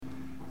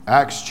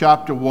Acts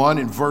chapter 1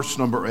 and verse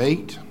number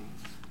 8.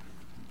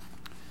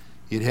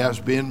 It has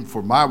been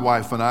for my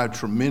wife and I a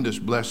tremendous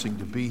blessing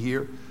to be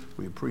here.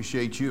 We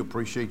appreciate you,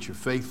 appreciate your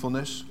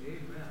faithfulness.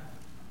 Amen.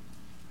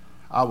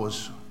 I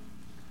was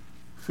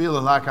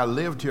feeling like I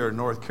lived here in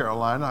North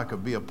Carolina. I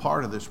could be a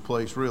part of this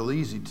place real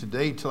easy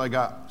today till I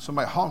got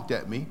somebody honked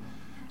at me.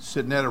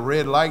 Sitting at a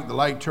red light, the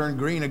light turned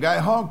green, a guy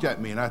honked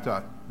at me, and I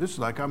thought, this is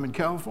like I'm in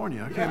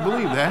California. I can't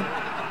believe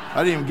that.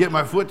 I didn't even get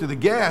my foot to the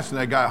gas, and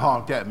that guy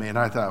honked at me, and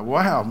I thought,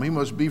 wow, he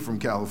must be from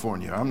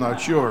California. I'm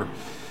not sure.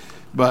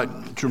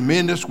 But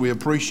tremendous. We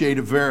appreciate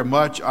it very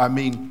much. I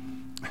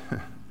mean,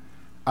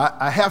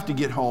 I have to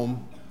get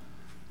home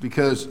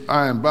because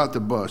I am about to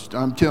bust.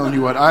 I'm telling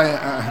you what,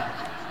 I've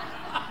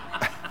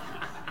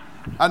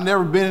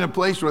never been in a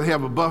place where they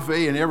have a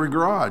buffet in every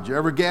garage,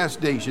 every gas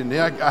station.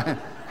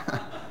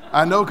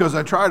 I know because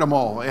I tried them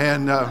all.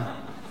 And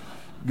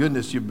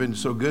goodness, you've been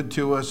so good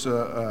to us.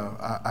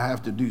 I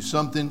have to do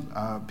something.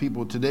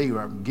 People today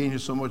are gaining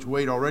so much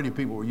weight already.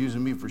 People were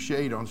using me for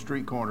shade on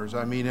street corners.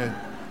 I mean, it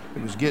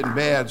was getting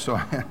bad. So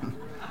I'm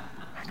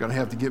going to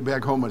have to get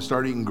back home and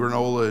start eating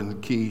granola and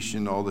quiche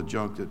and all the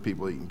junk that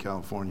people eat in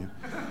California.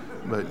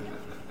 But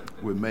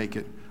we make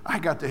it. I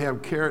got to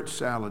have carrot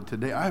salad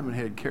today. I haven't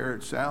had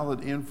carrot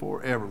salad in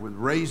forever with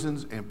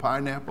raisins and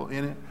pineapple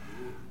in it.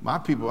 My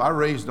people, I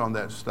raised on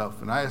that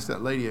stuff. And I asked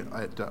that lady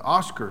at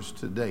Oscars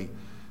today,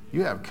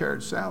 you have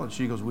carrot salad?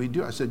 She goes, we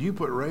do. I said, you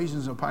put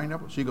raisins and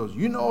pineapple? She goes,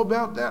 you know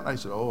about that? And I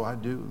said, oh, I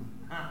do.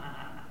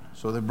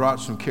 So they brought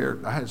some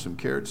carrot. I had some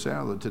carrot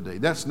salad today.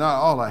 That's not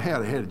all I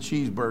had. I had a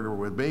cheeseburger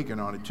with bacon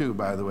on it too,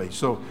 by the way.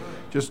 So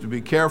just to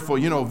be careful,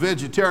 you know,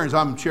 vegetarians,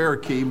 I'm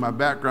Cherokee. My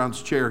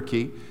background's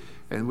Cherokee.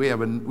 And we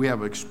have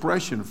an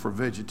expression for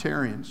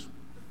vegetarians.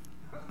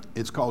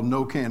 It's called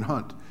no can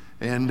hunt.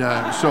 And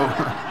so...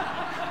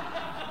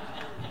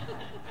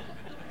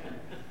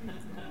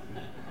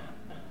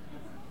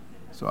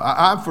 So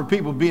I'm for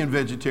people being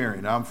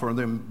vegetarian. I'm for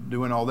them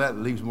doing all that. It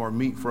leaves more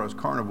meat for us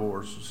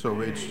carnivores. So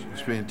it's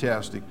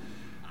fantastic.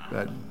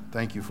 But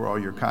thank you for all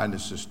your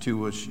kindnesses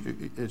to us.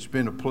 It's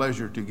been a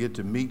pleasure to get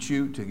to meet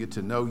you, to get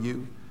to know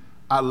you.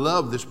 I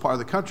love this part of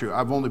the country.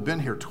 I've only been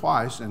here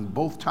twice, and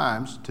both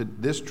times to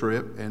this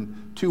trip.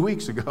 And 2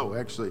 weeks ago,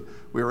 actually,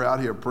 we were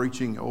out here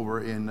preaching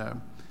over in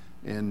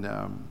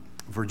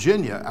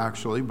Virginia,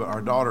 actually. But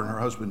our daughter and her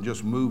husband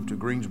just moved to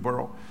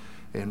Greensboro.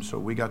 And so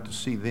we got to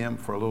see them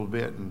for a little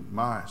bit, and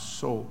my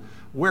soul,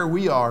 where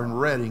we are in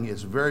Redding,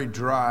 it's very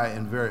dry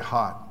and very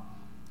hot.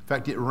 In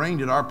fact, it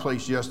rained at our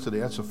place yesterday.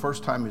 That's the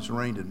first time it's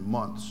rained in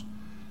months.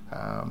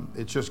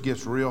 It just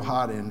gets real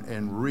hot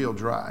and real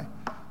dry.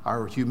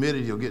 Our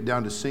humidity will get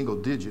down to single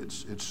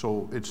digits. It's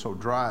so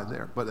dry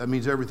there. But that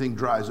means everything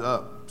dries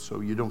up, so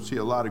you don't see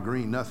a lot of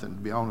green, nothing,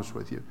 to be honest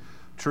with you.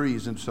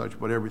 Trees and such,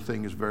 but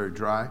everything is very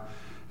dry.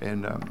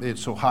 And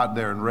it's so hot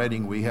there in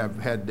Redding. We have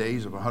had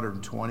days of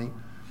 120.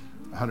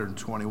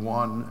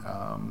 121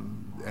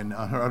 and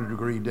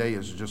 100-degree day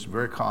is just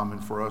very common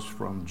for us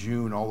from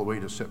June all the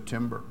way to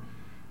September.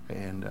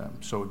 And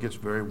so it gets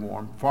very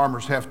warm.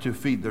 Farmers have to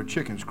feed their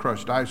chickens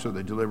crushed ice so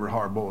they deliver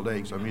hard-boiled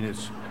eggs. I mean,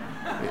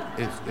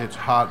 it's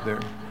hot there.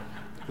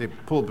 They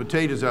pull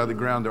potatoes out of the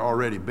ground, they're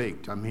already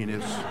baked. I mean,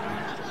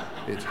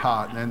 it's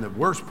hot. And the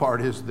worst part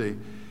is the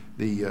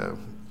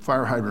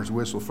fire hydrants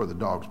whistle for the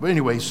dogs. But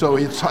anyway, so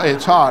it's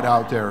hot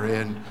out there,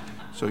 and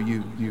so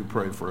you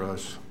pray for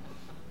us.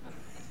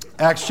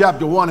 Acts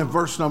chapter 1 and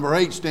verse number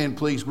 8. Stand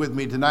please with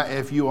me tonight.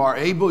 If you are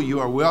able, you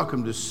are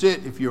welcome to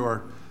sit if you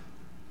are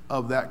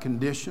of that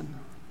condition.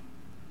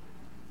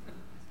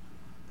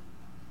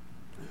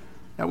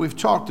 Now, we've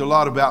talked a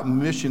lot about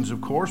missions, of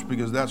course,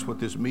 because that's what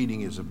this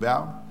meeting is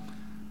about.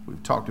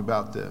 We've talked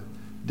about the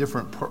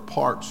different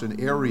parts and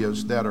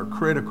areas that are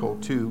critical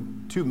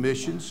to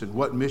missions and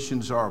what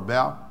missions are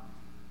about.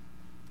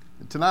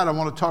 And tonight I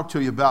want to talk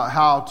to you about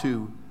how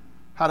to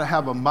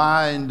have a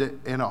mind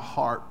and a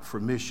heart for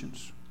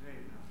missions.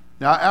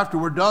 Now, after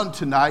we're done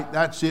tonight,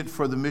 that's it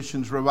for the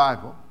missions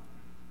revival.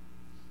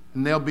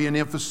 And there'll be an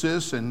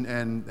emphasis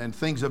and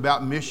things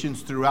about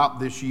missions throughout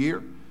this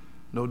year.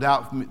 No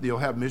doubt they'll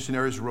have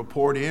missionaries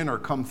report in or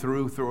come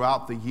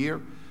throughout the year.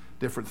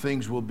 Different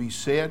things will be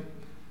said.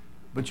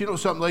 But you know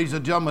something, ladies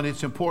and gentlemen,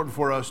 it's important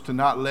for us to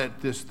not let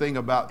this thing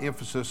about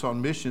emphasis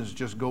on missions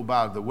just go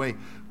by the way.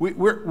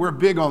 We're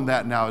big on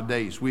that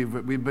nowadays.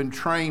 We've been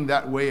trained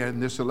that way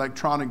in this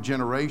electronic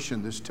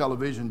generation, this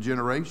television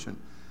generation.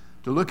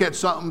 To look at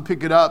something,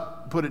 pick it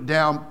up, put it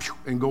down,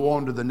 and go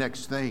on to the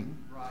next thing.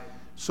 Right.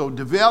 So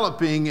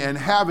developing and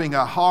having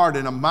a heart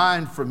and a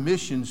mind for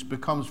missions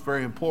becomes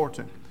very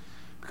important.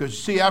 Because you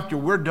see, after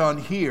we're done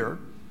here,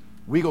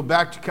 my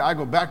wife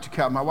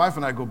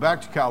and I go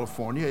back to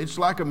California. It's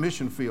like a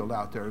mission field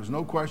out there. There's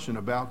no question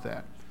about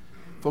that.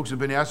 Folks have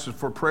been asking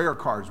for prayer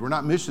cards. We're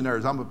not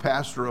missionaries. I'm a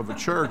pastor of a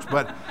church,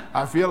 but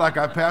I feel like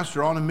I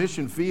pastor on a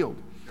mission field.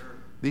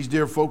 These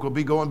dear folk will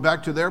be going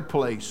back to their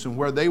place and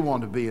where they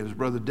want to be. As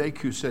Brother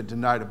Deku said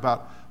tonight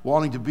about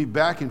wanting to be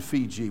back in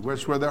Fiji, where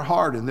it's where their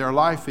heart and their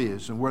life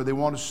is and where they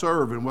want to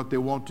serve and what they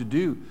want to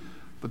do.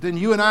 But then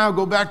you and I will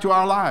go back to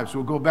our lives.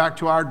 We'll go back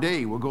to our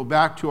day. We'll go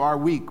back to our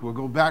week. We'll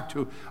go back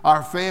to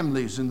our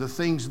families and the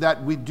things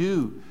that we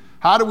do.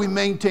 How do we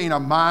maintain a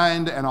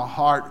mind and a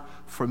heart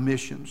for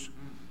missions?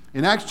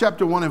 In Acts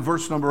chapter 1 and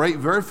verse number 8,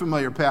 very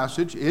familiar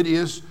passage, it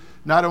is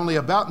not only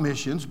about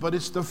missions, but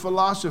it's the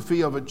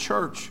philosophy of a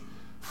church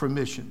for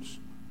missions.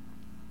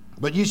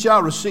 But ye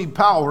shall receive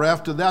power.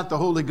 After that the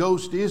Holy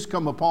Ghost is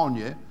come upon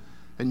you,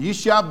 and ye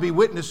shall be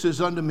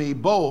witnesses unto me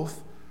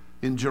both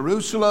in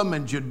Jerusalem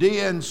and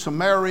Judea and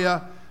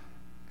Samaria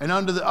and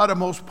unto the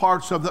uttermost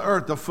parts of the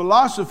earth. The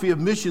philosophy of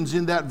missions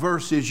in that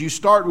verse is you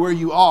start where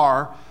you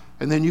are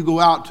and then you go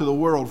out to the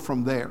world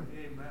from there.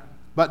 Amen.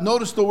 But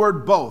notice the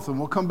word both, and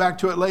we'll come back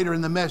to it later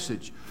in the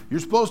message. You're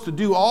supposed to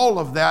do all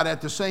of that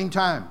at the same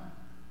time.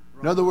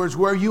 In other words,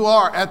 where you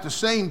are at the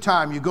same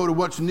time, you go to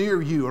what's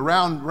near you,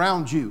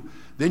 around you.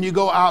 Then you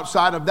go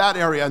outside of that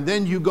area, and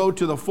then you go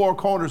to the four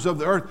corners of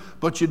the earth,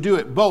 but you do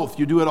it both.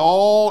 You do it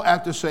all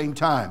at the same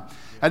time.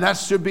 And that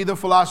should be the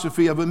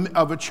philosophy of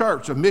a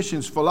church, a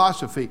missions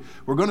philosophy.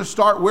 We're going to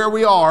start where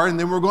we are, and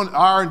then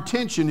our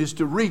intention is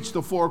to reach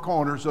the four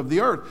corners of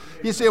the earth.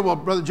 You say, well,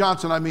 Brother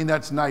Johnson, I mean,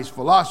 that's nice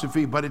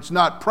philosophy, but it's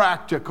not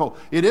practical.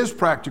 It is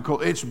practical.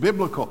 It's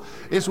biblical.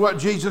 It's what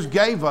Jesus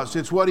gave us.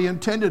 It's what he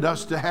intended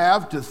us to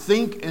have, to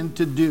think, and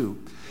to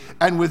do.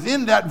 And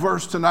within that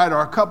verse tonight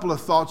are a couple of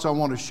thoughts I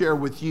want to share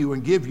with you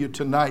and give you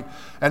tonight.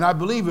 And I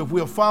believe if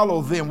we'll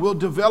follow them, we'll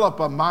develop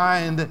a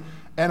mind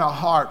and a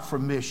heart for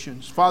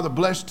missions. Father,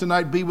 bless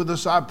tonight. Be with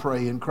us, I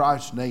pray, in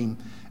Christ's name.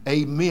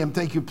 Amen.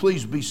 Thank you.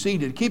 Please be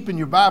seated. Keeping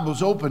your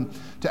Bibles open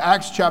to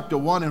Acts chapter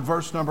 1 and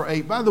verse number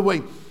 8. By the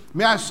way,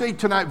 may I say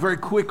tonight very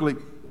quickly,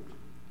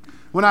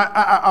 when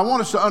I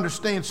want us to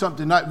understand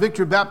something tonight,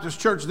 Victory Baptist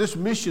Church, this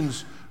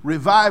missions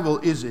revival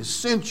is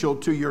essential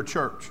to your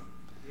church.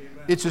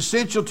 Amen. It's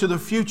essential to the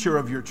future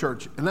of your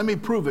church. And let me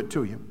prove it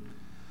to you.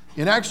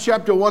 In Acts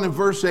chapter 1 and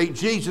verse 8,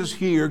 Jesus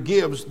here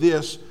gives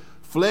this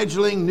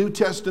fledgling New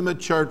Testament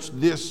church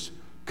this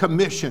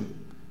commission.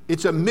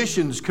 It's a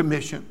missions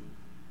commission.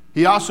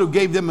 He also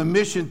gave them a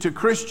mission to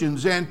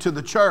Christians and to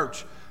the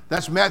church.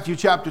 That's Matthew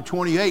chapter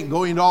 28,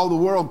 go into all the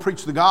world and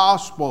preach the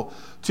gospel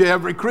to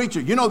every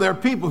creature. You know, there are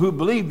people who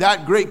believe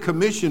that great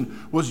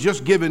commission was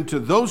just given to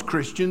those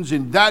Christians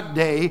in that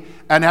day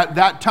and at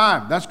that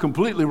time. That's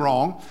completely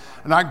wrong.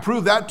 And I can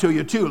prove that to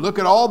you too. Look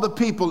at all the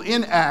people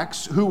in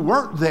Acts who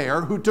weren't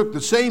there, who took the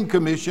same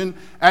commission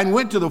and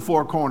went to the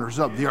four corners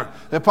of the earth.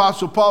 The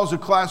Apostle Paul's a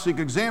classic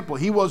example.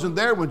 He wasn't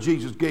there when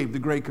Jesus gave the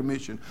Great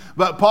Commission.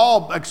 But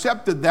Paul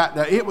accepted that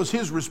it was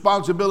his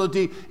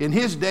responsibility in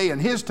his day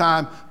and his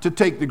time to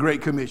take the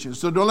Great Commission.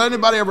 So don't let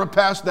anybody ever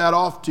pass that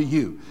off to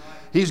you.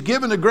 He's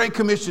given a great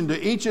commission to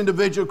each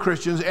individual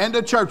Christians and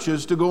to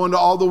churches to go into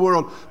all the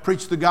world,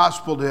 preach the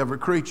gospel to every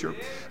creature.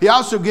 He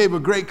also gave a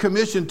great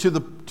commission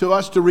to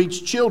us to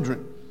reach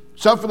children.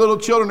 Suffer little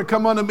children to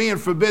come unto me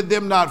and forbid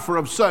them not, for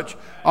of such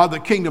are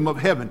the kingdom of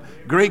heaven.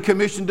 Great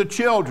commission to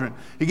children.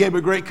 He gave a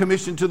great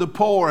commission to the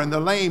poor and the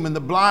lame and the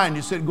blind.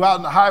 He said, go out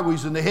in the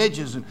highways and the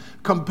hedges and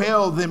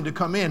compel them to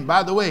come in.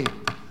 By the way,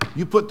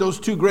 you put those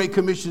two great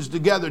commissions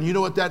together, and you know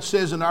what that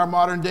says in our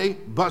modern day?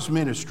 Bus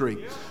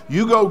ministry.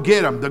 You go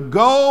get them. The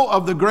goal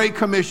of the Great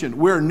Commission,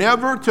 we're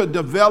never to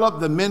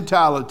develop the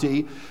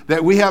mentality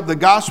that we have the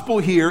gospel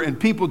here and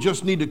people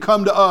just need to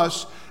come to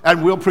us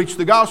and we'll preach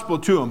the gospel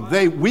to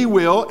them. We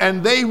will,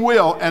 and they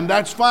will, and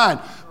that's fine.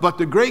 But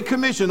the Great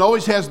Commission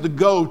always has the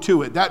go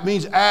to it. That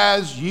means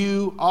as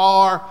you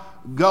are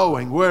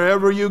going.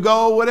 Wherever you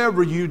go,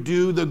 whatever you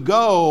do, the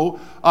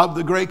go of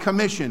the Great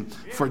Commission.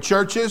 For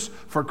churches,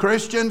 for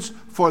Christians,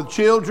 for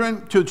children,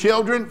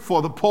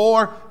 for the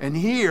poor. And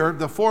here,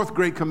 the fourth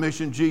Great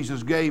Commission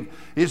Jesus gave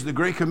is the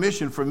Great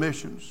Commission for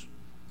missions.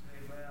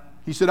 Amen.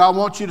 He said, I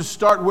want you to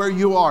start where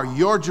you are.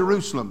 Your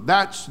Jerusalem.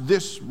 That's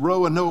this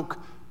Roanoke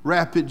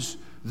Rapids,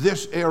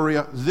 this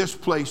area, this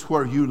place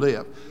where you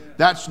live.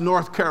 That's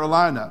North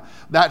Carolina.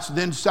 That's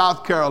then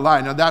South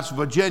Carolina. That's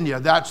Virginia.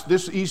 That's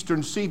this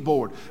eastern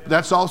seaboard.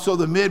 That's also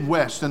the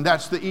Midwest, and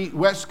that's the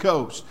West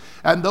Coast,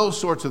 and those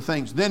sorts of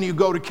things. Then you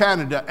go to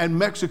Canada and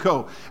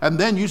Mexico, and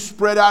then you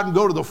spread out and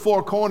go to the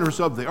four corners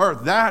of the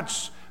earth.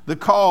 That's the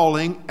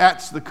calling.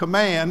 That's the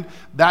command.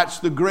 That's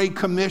the Great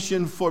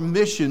Commission for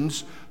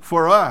missions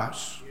for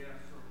us.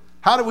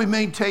 How do we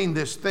maintain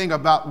this thing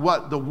about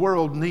what the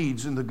world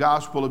needs in the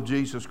gospel of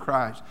Jesus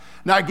Christ?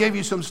 Now, I gave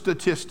you some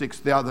statistics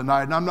the other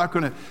night, and I'm not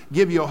going to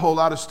give you a whole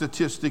lot of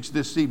statistics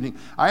this evening.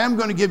 I am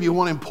going to give you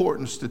one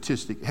important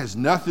statistic. It has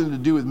nothing to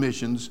do with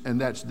missions,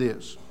 and that's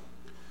this.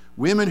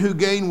 Women who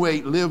gain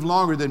weight live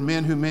longer than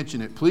men who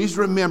mention it. Please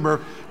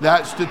remember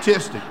that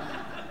statistic.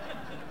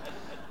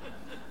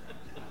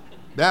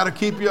 That'll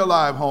keep you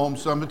alive,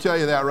 Holmes, so I'm going to tell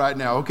you that right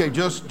now. Okay,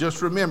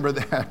 just remember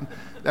that.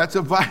 That's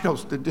a vital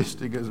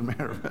statistic, as a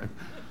matter of fact.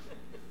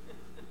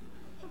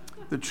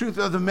 The truth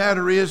of the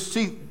matter is,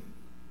 see,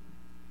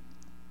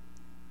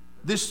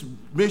 this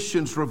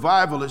missions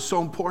revival is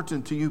so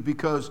important to you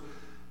because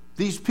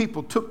these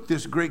people took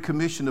this Great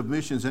Commission of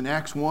missions in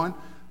Acts 1.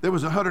 There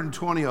was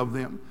 120 of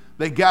them.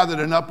 They gathered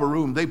in an upper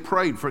room. They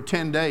prayed for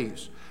 10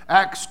 days.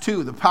 Acts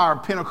 2, the power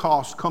of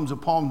Pentecost comes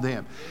upon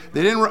them.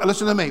 They didn't,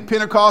 listen to me,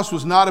 Pentecost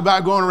was not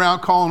about going around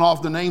calling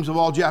off the names of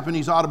all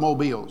Japanese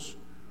automobiles.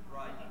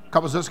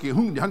 Kawasaki,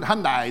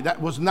 Hyundai,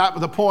 that was not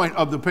the point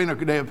of the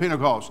day of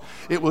Pentecost.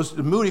 It was,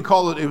 Moody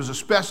called it was a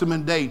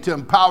specimen day to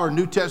empower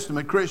New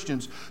Testament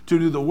Christians to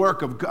do the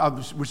work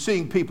of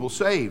seeing people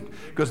saved.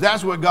 Because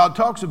that's what God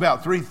talks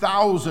about.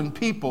 3,000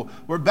 people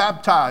were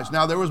baptized.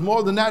 Now, there was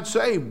more than that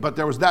saved, but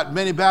there was that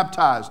many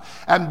baptized.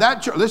 And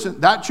that church,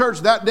 listen, that church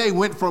that day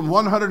went from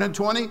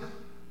 120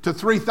 to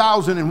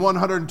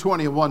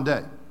 3,120 in one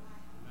day.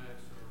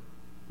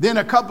 Then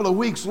a couple of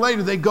weeks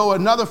later, they go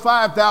another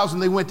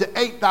 5,000. They went to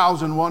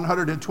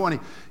 8,120.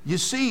 You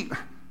see,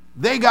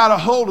 they got a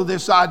hold of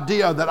this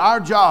idea that our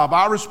job,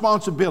 our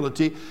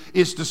responsibility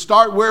is to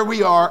start where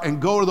we are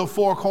and go to the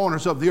four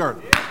corners of the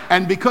earth.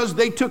 And because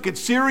they took it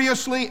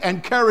seriously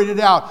and carried it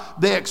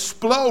out, they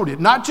exploded,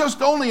 not just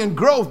only in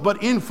growth,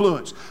 but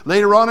influence.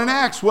 Later on in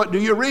Acts, what do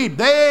you read?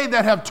 They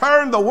that have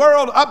turned the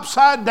world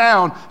upside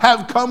down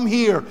have come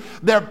here.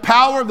 Their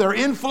power, their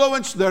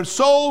influence, their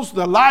souls,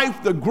 their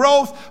life, the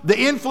growth, the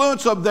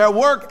influence of their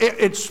work,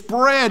 it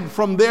spread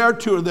from there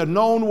to the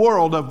known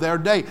world of their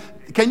day.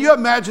 Can you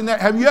imagine that?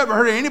 Have you ever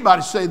heard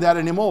anybody say that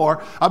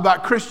anymore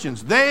about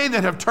Christians? They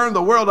that have turned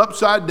the world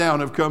upside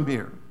down have come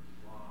here.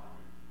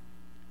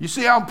 You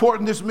see how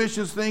important this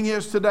missions thing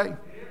is today?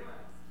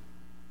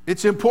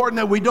 It's important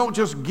that we don't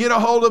just get a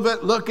hold of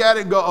it, look at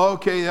it, and go,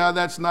 okay, yeah,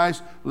 that's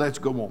nice, let's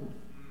go on.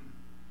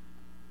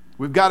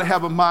 We've got to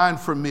have a mind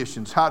for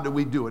missions. How do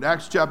we do it?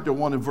 Acts chapter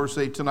 1 and verse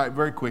 8 tonight,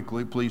 very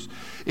quickly, please.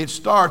 It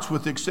starts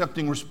with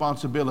accepting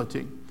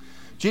responsibility.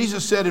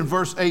 Jesus said in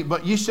verse 8,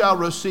 but ye shall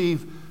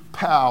receive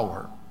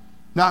power.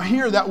 Now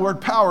here that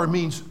word power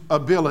means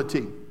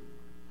ability.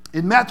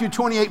 In Matthew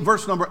 28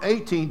 verse number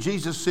 18,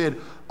 Jesus said,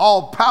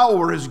 all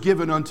power is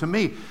given unto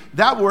me.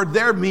 That word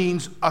there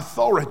means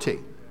authority.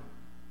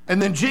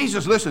 And then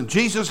Jesus, listen,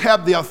 Jesus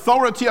had the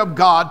authority of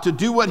God to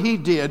do what he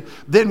did.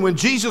 Then when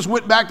Jesus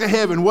went back to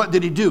heaven, what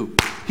did he do?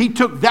 He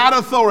took that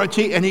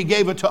authority and he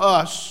gave it to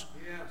us,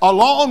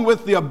 along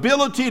with the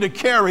ability to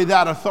carry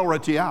that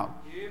authority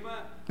out.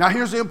 Now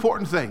here's the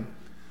important thing.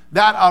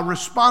 That our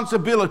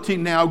responsibility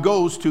now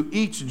goes to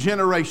each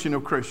generation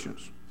of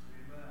Christians.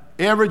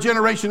 Every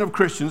generation of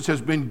Christians has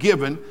been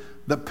given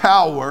the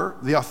power,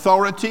 the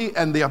authority,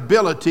 and the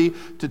ability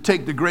to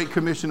take the great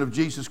commission of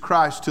Jesus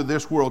Christ to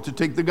this world, to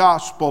take the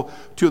gospel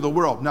to the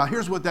world. Now,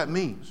 here's what that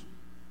means.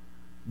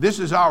 This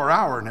is our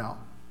hour now.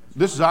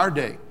 This is our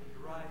day.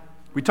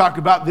 We talk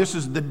about this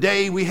is the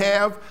day we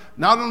have.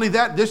 Not only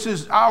that, this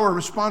is our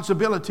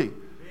responsibility.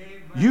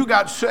 You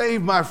got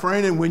saved, my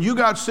friend, and when you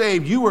got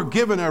saved, you were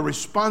given a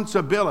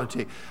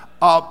responsibility,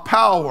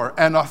 power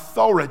and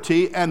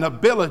authority and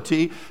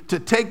ability to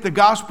take the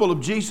gospel of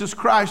Jesus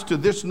Christ to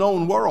this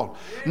known world.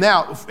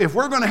 Now, if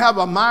we're going to have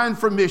a mind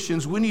for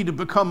missions, we need to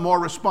become more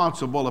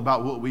responsible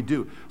about what we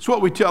do. It's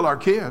what we tell our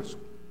kids.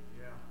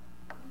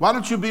 Why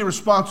don't you be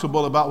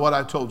responsible about what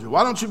I told you?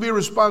 Why don't you be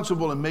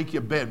responsible and make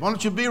your bed? Why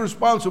don't you be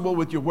responsible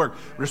with your work?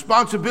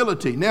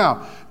 Responsibility.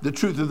 Now, the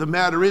truth of the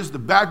matter is the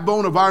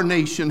backbone of our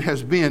nation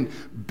has been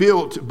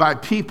built by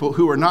people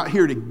who are not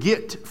here to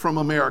get from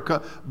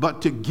America,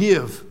 but to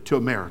give to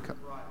America.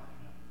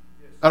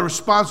 A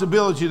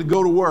responsibility to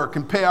go to work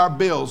and pay our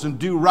bills and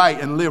do right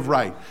and live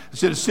right,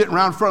 instead of sitting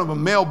around in front of a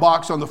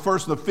mailbox on the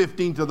 1st and the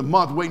 15th of the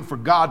month waiting for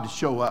God to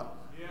show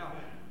up.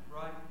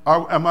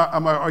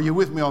 Are you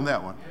with me on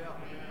that one?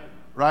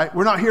 Right?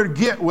 We're not here to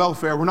get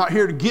welfare. We're not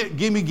here to get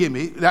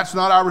gimme. That's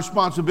not our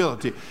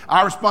responsibility.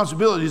 Our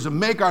responsibility is to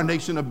make our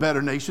nation a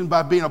better nation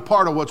by being a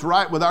part of what's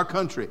right with our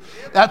country.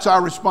 That's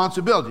our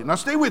responsibility. Now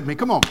stay with me.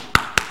 Come on.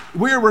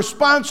 We're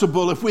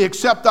responsible if we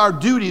accept our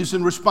duties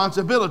and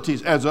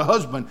responsibilities as a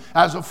husband,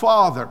 as a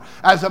father,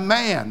 as a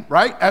man,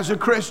 right? As a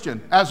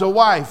Christian, as a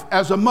wife,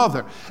 as a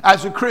mother,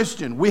 as a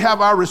Christian. We have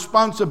our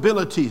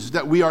responsibilities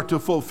that we are to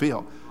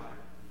fulfill.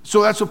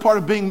 So that's a part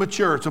of being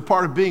mature. It's a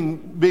part of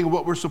being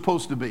what we're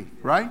supposed to be,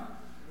 right?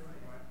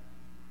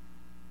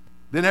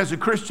 Then as a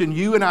Christian,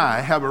 you and I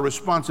have a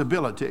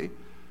responsibility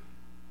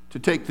to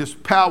take this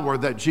power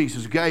that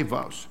Jesus gave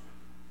us,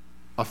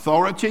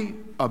 authority,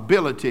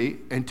 ability,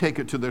 and take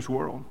it to this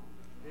world.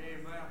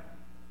 Amen.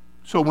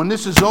 So when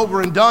this is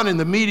over and done and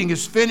the meeting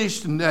is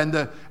finished and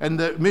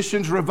the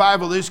missions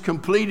revival is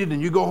completed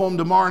and you go home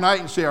tomorrow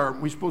night and say, are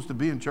we supposed to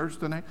be in church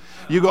tonight?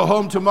 You go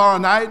home tomorrow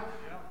night,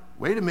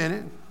 wait a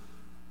minute.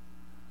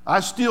 I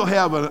still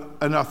have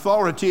an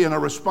authority and a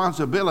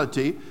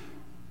responsibility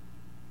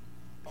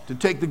to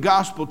take the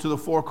gospel to the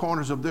four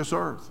corners of this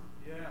earth.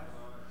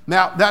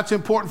 Now, that's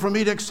important for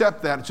me to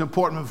accept that. It's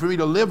important for me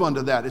to live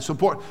under that. It's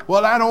important.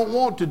 Well, I don't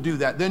want to do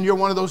that. Then you're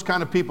one of those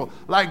kind of people,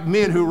 like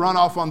men who run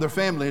off on their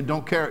family and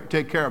don't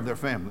take care of their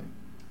family.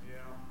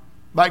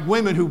 Like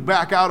women who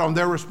back out on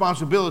their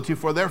responsibility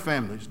for their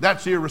families.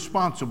 That's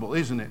irresponsible,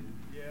 isn't it?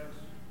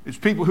 It's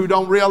people who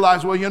don't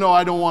realize, well,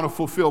 I don't want to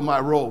fulfill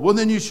my role. Well,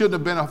 then you shouldn't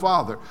have been a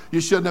father.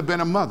 You shouldn't have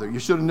been a mother. You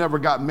should have never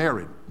got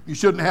married. You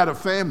shouldn't have had a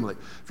family.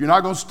 If you're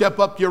not going to step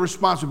up to your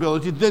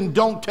responsibility, then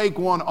don't take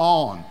one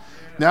on.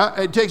 Now,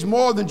 it takes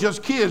more than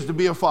just kids to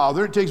be a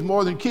father. It takes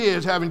more than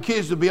kids having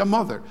kids to be a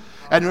mother.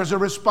 And there's a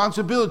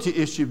responsibility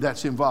issue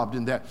that's involved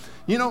in that.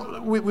 You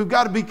know, we've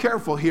got to be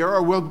careful here,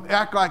 or we'll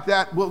act like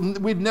that.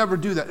 We'd never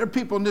do that. There are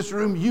people in this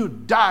room,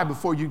 you'd die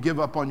before you give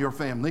up on your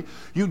family.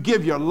 You'd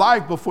give your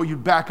life before you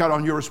back out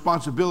on your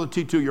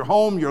responsibility to your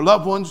home, your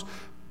loved ones.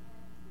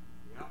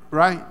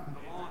 Right?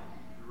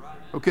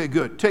 Okay,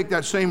 good. Take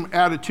that same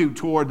attitude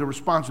toward the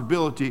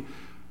responsibility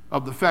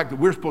of the fact that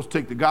we're supposed to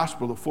take the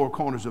gospel to the four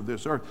corners of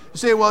this earth. You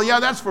say, well, yeah,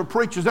 that's for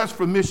preachers, that's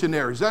for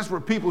missionaries, that's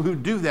for people who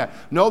do that.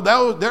 No,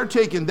 they're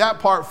taking that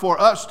part for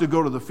us to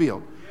go to the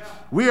field.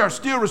 We are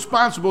still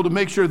responsible to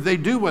make sure they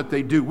do what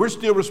they do. We're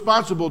still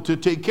responsible to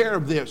take care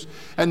of this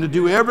and to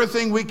do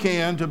everything we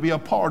can to be a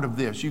part of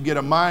this. You get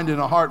a mind and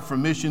a heart for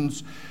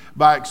missions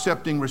by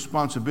accepting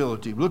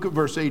responsibility. Look at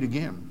verse 8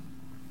 again.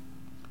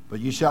 But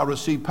you shall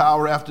receive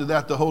power after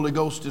that the Holy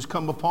Ghost has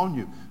come upon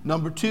you.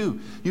 Number 2,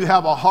 you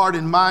have a heart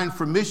and mind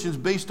for missions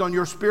based on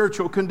your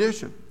spiritual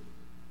condition.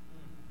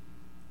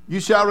 You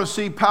shall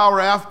receive power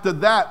after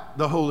that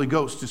the Holy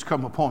Ghost has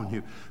come upon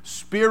you.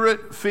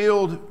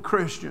 Spirit-filled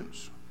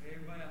Christians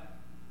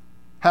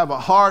have a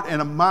heart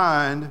and a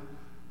mind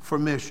for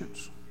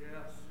missions.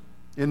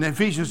 In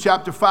Ephesians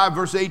chapter 5,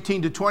 verse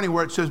 18 to 20,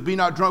 where it says, be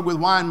not drunk with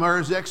wine, where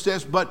is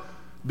excess, but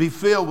be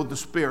filled with the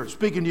Spirit,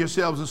 speaking to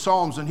yourselves in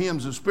psalms and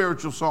hymns and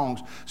spiritual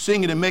songs,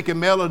 singing and making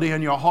melody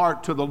in your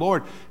heart to the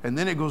Lord. And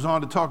then it goes on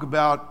to talk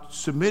about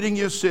submitting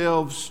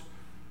yourselves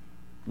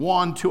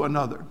one to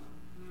another.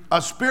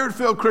 A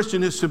Spirit-filled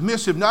Christian is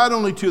submissive not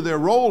only to their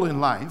role in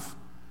life,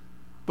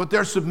 but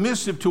they're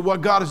submissive to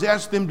what God has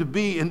asked them to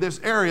be in this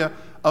area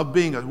of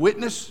being a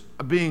witness,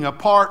 of being a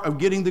part of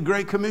getting the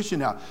Great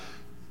Commission out.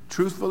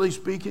 Truthfully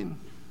speaking,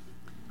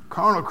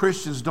 carnal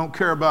Christians don't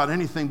care about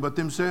anything but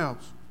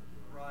themselves.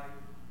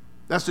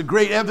 That's the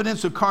great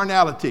evidence of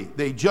carnality.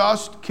 They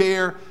just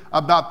care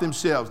about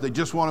themselves. They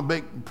just want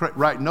to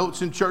write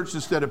notes in church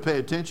instead of pay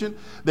attention.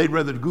 They'd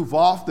rather goof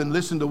off than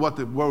listen to what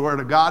the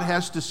Word of God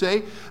has to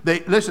say.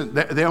 They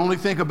only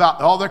think about,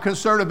 all they're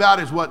concerned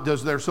about is what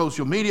does their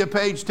social media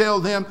page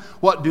tell them?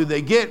 What do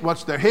they get?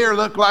 What's their hair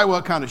look like?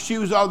 What kind of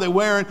shoes are they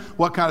wearing?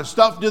 What kind of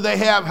stuff do they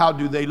have? How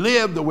do they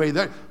live? The way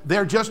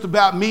they're just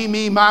about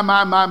me, my,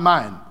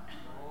 mine.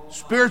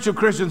 Spiritual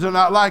Christians are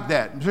not like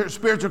that.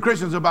 Spiritual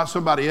Christians are about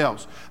somebody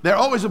else. They're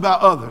always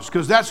about others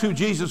because that's who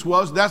Jesus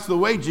was. That's the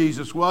way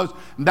Jesus was.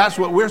 And that's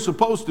what we're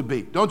supposed to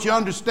be. Don't you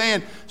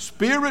understand?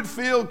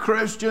 Spirit-filled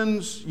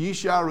Christians, ye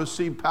shall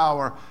receive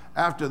power.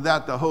 After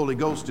that, the Holy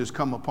Ghost has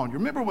come upon you.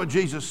 Remember what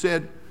Jesus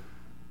said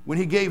when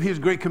he gave his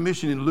great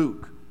commission in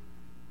Luke?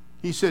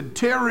 He said,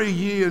 tarry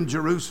ye in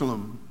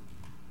Jerusalem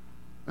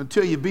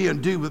until you be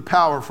endued with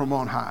power from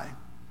on high.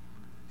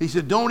 He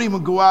said, don't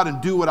even go out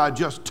and do what I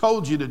just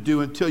told you to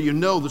do until you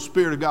know the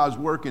Spirit of God's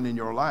working in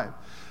your life.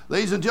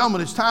 Ladies and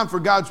gentlemen, it's time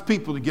for God's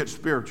people to get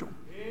spiritual.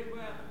 Amen.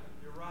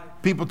 You're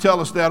right. People tell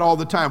us that all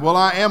the time. Well,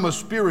 I am a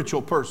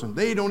spiritual person.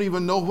 They don't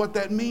even know what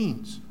that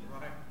means.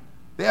 Right.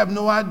 They have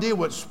no idea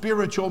what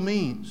spiritual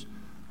means.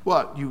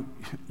 What, you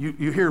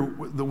hear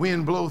the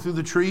wind blow through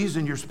the trees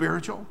and you're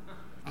spiritual?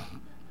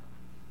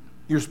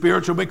 You're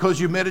spiritual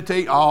because you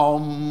meditate.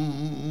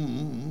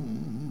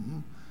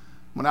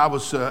 When I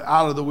was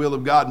out of the will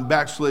of God and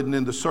backslidden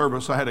in the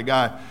service, I had a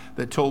guy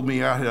that told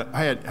me I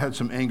had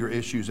some anger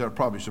issues. That'll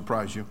probably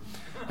surprise you.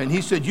 And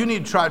he said, you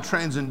need to try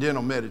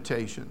transcendental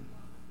meditation.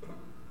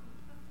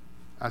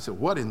 I said,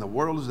 what in the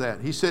world is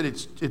that? He said,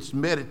 it's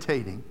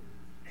meditating.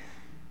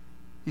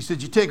 He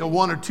said, you take a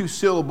 1 or 2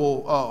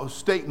 syllable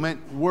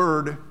statement,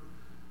 word,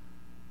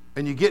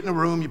 and you get in a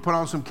room, you put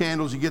on some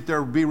candles, you get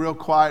there, be real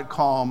quiet,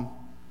 calm,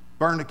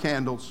 burn the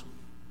candles.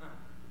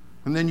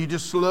 And then you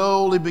just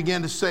slowly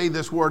begin to say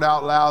this word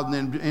out loud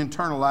and then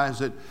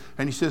internalize it.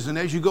 And he says, and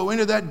as you go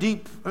into that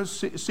deep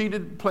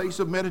seated place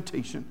of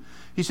meditation,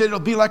 he said, it'll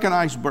be like an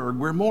iceberg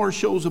where more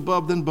shows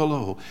above than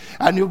below.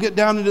 And you'll get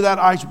down into that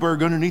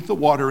iceberg underneath the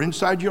water,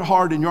 inside your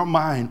heart and your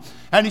mind.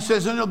 And he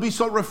says, and it'll be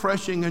so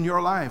refreshing in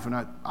your life. And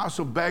I was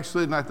so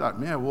backslidden, I thought,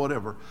 man,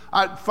 whatever.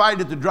 I'd fight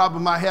at the drop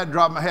of my hat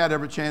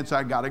every chance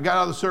I got. I got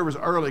out of the service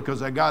early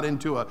because I got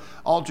into an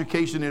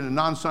altercation in a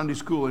non-Sunday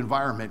school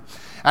environment.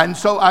 And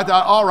so I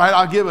thought, all right,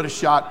 I'll give it a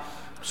shot.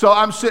 So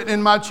I'm sitting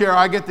in my chair,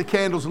 I get the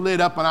candles lit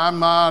up, and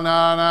I'm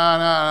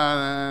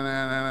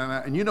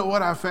and you know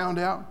what I found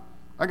out?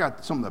 I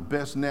got some of the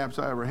best naps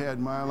I ever had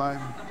in my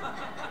life.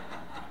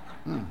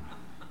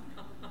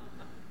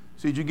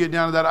 See, did you get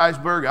down to that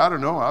iceberg? I don't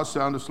know. I was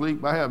sound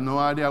asleep. I have no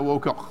idea. I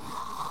woke up,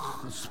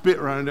 spit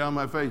running down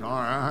my face. All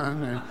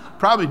right.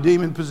 Probably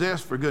demon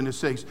possessed, for goodness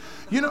sakes.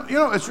 You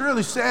know, it's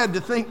really sad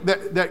to think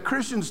that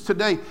Christians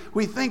today,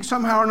 we think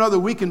somehow or another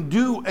we can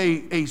do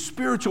a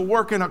spiritual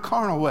work in a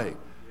carnal way.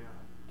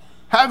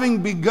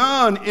 Having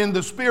begun in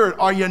the Spirit,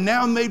 are you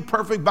now made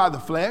perfect by the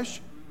flesh?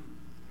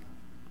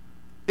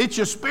 It's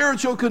your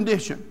spiritual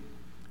condition.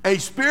 A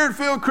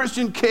Spirit-filled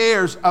Christian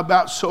cares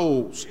about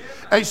souls.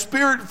 A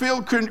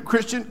Spirit-filled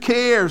Christian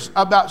cares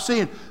about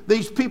seeing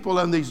these people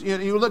and these,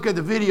 you look at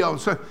the video,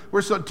 so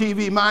we're so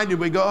TV-minded,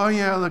 we go, oh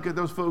yeah, look at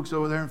those folks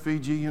over there in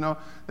Fiji,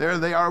 there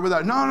they are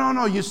without.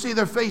 No, you see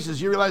their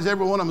faces, you realize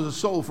every one of them is a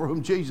soul for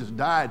whom Jesus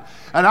died.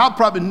 And I'll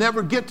probably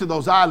never get to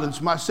those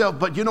islands myself,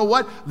 but you know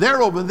what?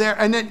 They're over there,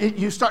 and then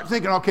you start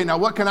thinking, okay, now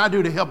what can I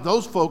do to help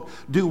those folk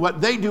do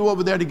what they do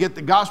over there to get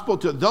the gospel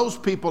to those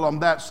people on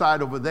that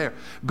side over there?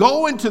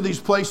 Go into these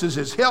places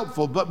is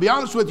helpful, but be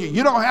honest with you,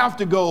 you don't have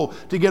to go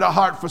to get a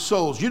heart for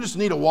souls. You just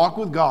need to walk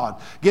with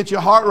God. Get your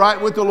heart right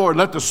with the Lord.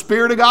 Let the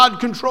Spirit of God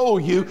control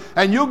you,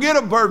 and you'll get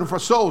a burden for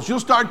souls.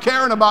 You'll start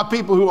caring about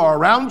people who are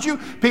around you,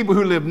 people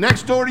who live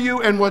next door to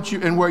you, and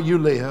where you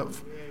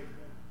live.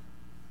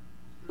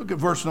 Look at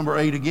verse number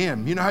 8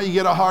 again. You know how you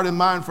get a heart and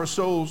mind for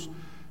souls?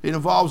 It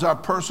involves our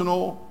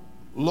personal,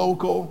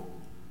 local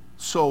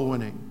soul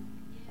winning.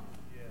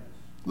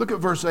 Look at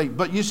verse 8.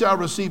 But ye shall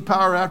receive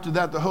power after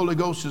that the Holy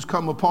Ghost has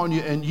come upon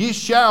you, and ye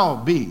shall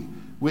be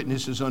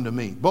witnesses unto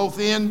me, both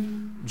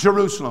in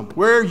Jerusalem,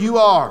 where you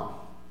are.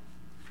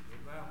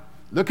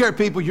 Look here,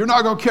 people, you're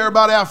not going to care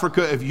about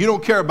Africa if you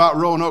don't care about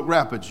Roanoke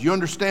Rapids. You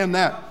understand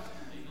that?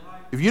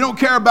 If you don't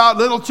care about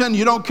Littleton,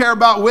 you don't care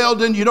about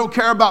Weldon, you don't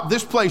care about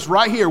this place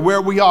right here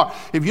where we are.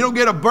 If you don't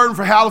get a burden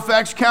for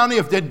Halifax County,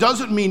 if that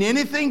doesn't mean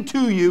anything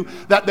to you,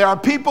 that there are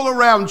people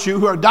around you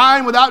who are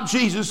dying without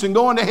Jesus and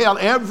going to hell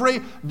every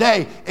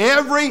day.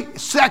 Every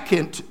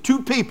second,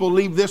 2 people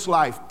leave this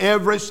life.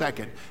 Every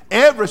second.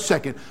 Every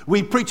second.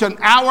 We preach an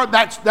hour,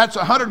 that's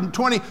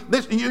 120.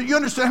 You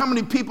understand how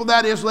many people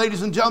that is,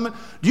 ladies and gentlemen?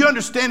 Do you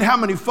understand how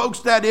many folks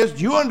that is?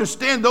 Do you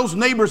understand those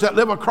neighbors that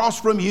live across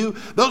from you?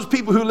 Those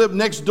people who live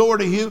next door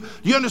to you?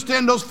 Do you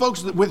understand those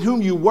folks with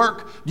whom you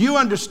work? Do you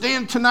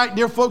understand tonight,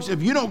 dear folks,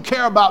 if you don't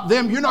care about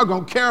them, you're not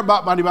going to care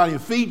about anybody in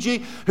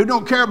Fiji, who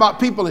don't care about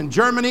people in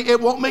Germany.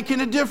 It won't make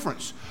any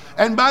difference.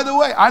 And by the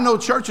way, I know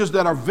churches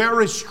that are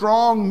very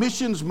strong,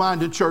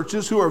 missions-minded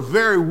churches who are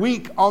very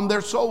weak on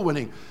their soul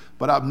winning.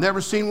 But I've never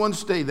seen one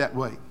stay that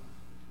way.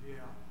 Yeah.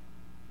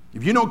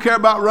 If you don't care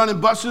about running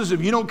buses, if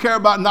you don't care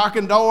about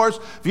knocking doors,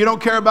 if you don't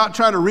care about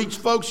trying to reach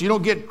folks, you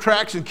don't get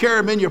tracts and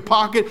carry them in your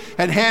pocket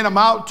and hand them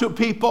out to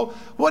people.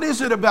 What is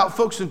it about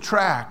folks in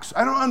tracts?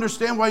 I don't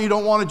understand why you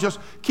don't want to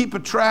just keep a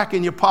tract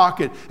in your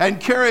pocket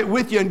and carry it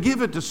with you and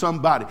give it to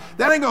somebody.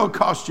 That ain't going to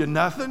cost you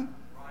nothing.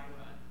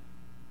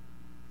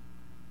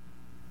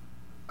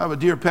 I have a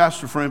dear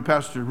pastor friend,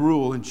 Pastor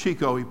Rule in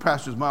Chico. He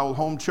pastors my old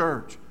home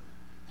church.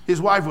 His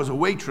wife was a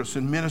waitress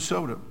in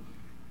Minnesota.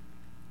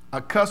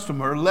 A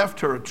customer left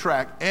her a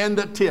tract and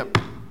a tip.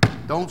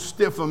 Don't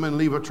stiff them and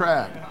leave a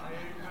tract.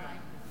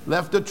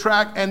 Left a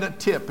tract and a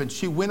tip, and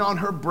she went on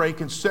her break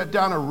and sat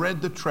down and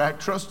read the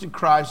tract, trusted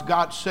Christ,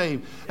 got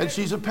saved, and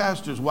she's a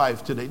pastor's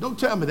wife today. Don't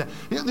tell me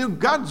that.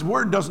 God's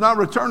word does not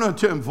return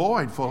unto him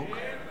void, folk.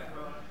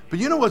 But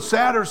you know what's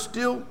sadder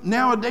still?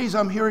 Nowadays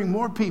I'm hearing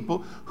more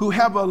people who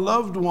have a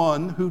loved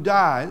one who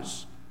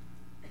dies.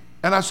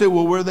 And I say,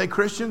 well, were they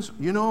Christians?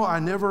 You know, I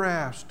never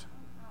asked.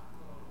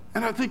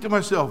 And I think to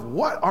myself,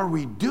 what are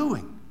we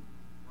doing?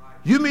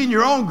 You mean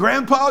your own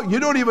grandpa? You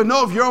don't even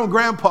know if your own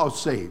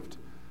grandpa's saved.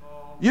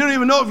 You don't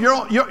even know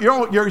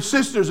if your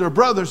sisters or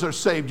brothers are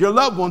saved, your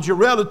loved ones, your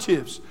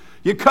relatives,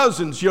 your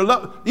cousins,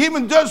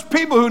 even just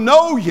people who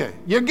know you.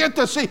 You get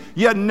to see.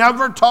 You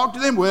never talk to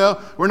them.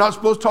 Well, we're not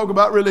supposed to talk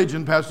about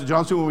religion, Pastor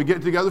Johnson, when we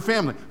get together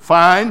family.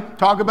 Fine,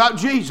 talk about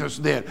Jesus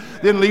then.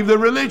 Then leave the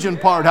religion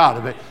part out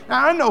of it.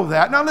 Now, I know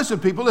that. Now, listen,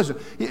 people, listen.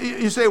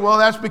 You say, well,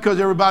 that's because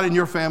everybody in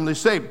your family is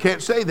saved.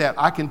 Can't say that.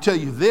 I can tell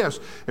you this.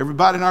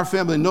 Everybody in our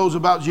family knows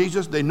about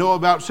Jesus. They know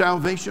about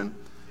salvation.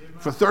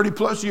 For 30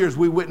 plus years,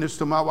 we witnessed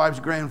to my wife's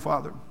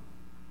grandfather.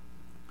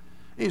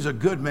 He's a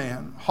good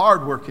man,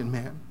 hardworking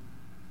man.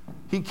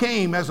 He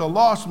came as a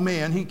lost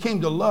man. He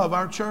came to love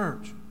our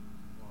church.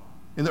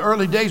 In the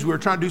early days, we were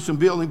trying to do some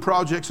building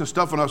projects and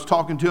stuff, and I was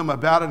talking to him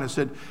about it, and I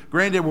said,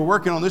 Granddad, we're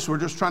working on this. We're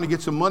just trying to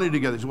get some money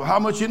together. He said, well, how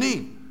much you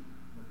need?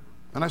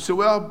 And I said,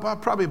 well,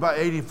 probably about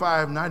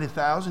 $85,000,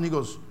 $90,000. He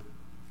goes,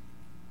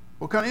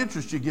 what kind of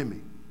interest you give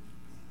me?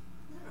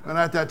 And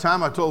at that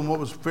time, I told him what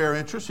was fair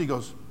interest. He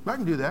goes, I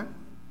can do that.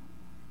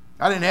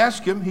 I didn't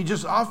ask him. He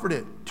just offered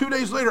it. 2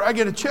 days later, I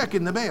get a check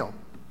in the mail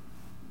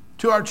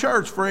to our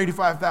church for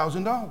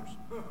 $85,000.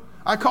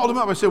 I called him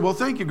up. I said, well,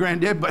 thank you,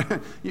 Granddad,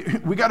 but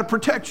we got to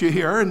protect you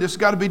here, and this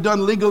got to be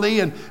done legally,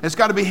 and it's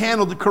got to be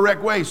handled the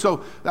correct way.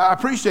 So I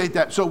appreciate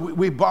that. So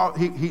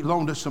he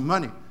loaned us some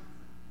money.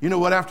 You know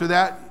what, after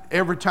that,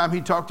 every time he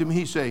talked to me,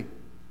 he'd say,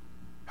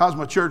 how's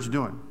my church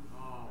doing?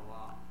 Oh,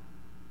 wow.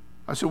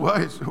 I said,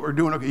 well, we're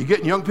doing okay. You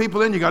getting young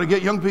people in? You got to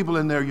get young people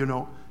in there, you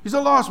know. He's a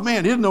lost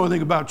man. He didn't know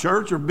anything about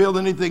church or build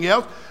anything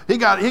else. He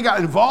got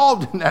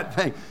involved in that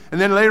thing.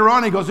 And then later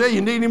on, he goes, hey,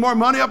 you need any more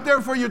money up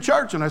there for your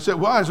church? And I said,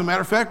 well, as a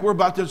matter of fact, we're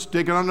about to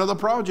stick it on another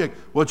project.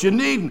 What you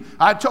need?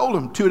 I told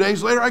him. 2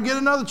 days later, I get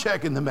another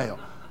check in the mail.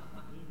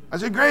 I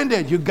said,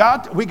 Granddad,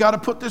 we got to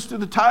put this to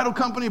the title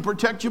company and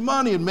protect your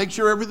money and make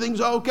sure everything's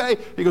okay.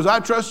 He goes,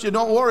 I trust you.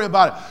 Don't worry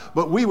about it.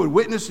 But we would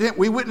witness him.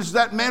 We witnessed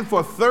that man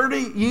for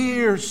 30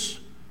 years.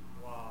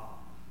 Wow.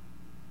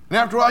 And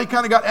after a while, he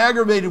kind of got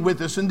aggravated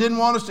with us and didn't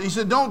want us to. He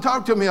said, don't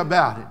talk to me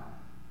about it.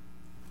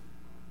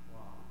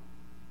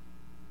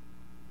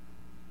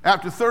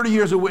 After 30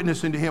 years of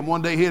witnessing to him,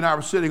 one day he and I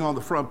were sitting on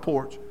the front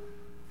porch.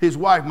 His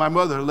wife, my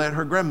mother, led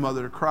her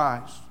grandmother to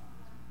Christ.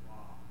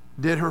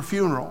 Did her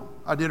funeral.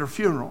 I did her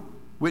funeral.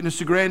 Witnessed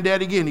to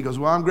Granddad again. He goes,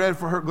 well, I'm glad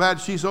for her, glad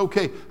she's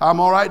okay.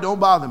 I'm all right, don't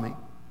bother me.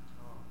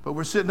 But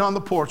we're sitting on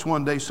the porch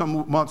one day,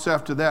 some months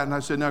after that, and I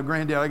said, now,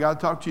 Granddad, I got to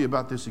talk to you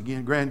about this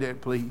again. Granddad,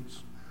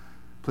 please.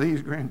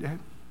 Please, Granddad.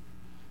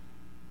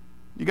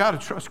 You got to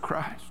trust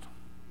Christ.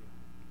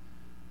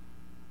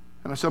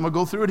 And I said, I'm going to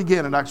go through it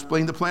again. And I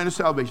explained the plan of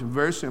salvation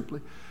very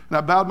simply. And I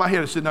bowed my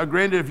head. I said, now,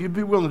 Granddad, if you'd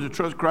be willing to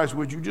trust Christ,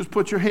 would you just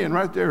put your hand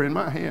right there in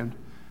my hand?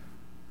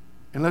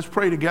 And let's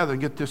pray together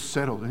and get this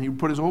settled. And he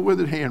put his old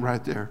withered hand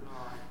right there.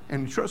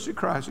 And he trusted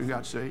Christ and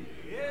got saved.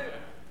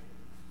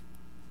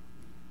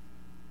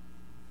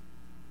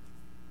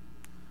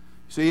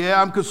 See, yeah,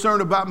 I'm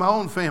concerned about my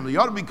own family. You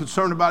ought to be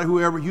concerned about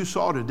whoever you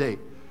saw today.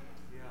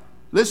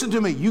 Listen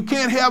to me. You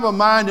can't have a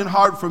mind and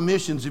heart for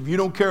missions if you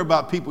don't care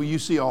about people you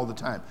see all the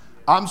time.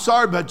 I'm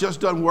sorry, but it just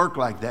doesn't work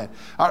like that.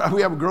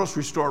 We have a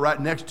grocery store right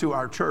next to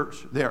our church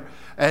there.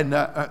 And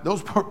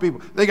those poor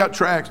people, they got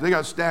tracts. They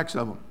got stacks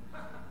of them.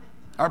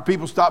 Our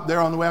people stopped there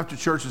on the way after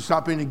church and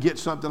stopped in and get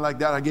something like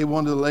that. I gave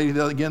one to the lady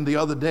again the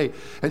other day.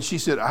 And she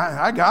said,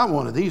 I got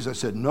one of these. I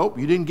said, nope,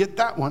 you didn't get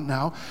that one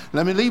now.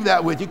 Let me leave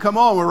that with you. Come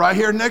on, we're right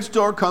here next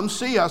door. Come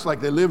see us.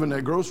 Like they live in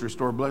that grocery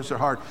store, bless their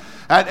heart.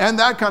 And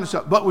that kind of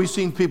stuff. But we've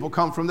seen people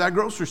come from that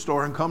grocery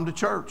store and come to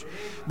church.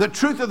 The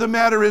truth of the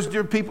matter is,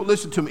 dear people,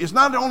 listen to me. It's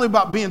not only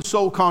about being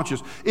soul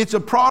conscious. It's a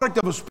product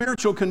of a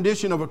spiritual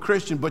condition of a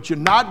Christian. But you're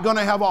not going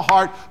to have a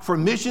heart for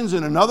missions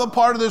in another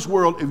part of this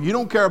world if you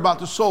don't care about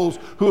the souls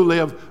who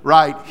live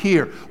right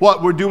here.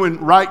 What we're doing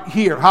right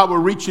here. How we're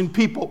reaching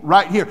people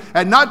right here.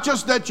 And not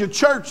just that your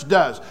church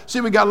does.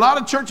 See, we got a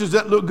lot of churches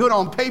that look good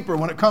on paper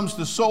when it comes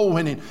to soul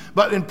winning.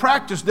 But in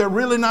practice, they're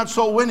really not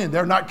soul winning.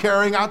 They're not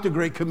carrying out the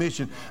Great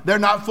Commission. They're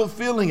not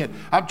fulfilling it.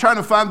 I'm trying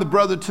to find the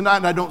brother tonight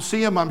and I don't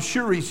see him. I'm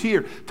sure he's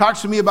here.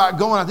 Talks to me about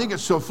going, I think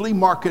it's to a flea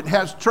market,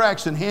 has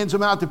tracts and hands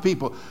them out to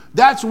people.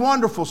 That's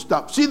wonderful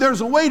stuff. See,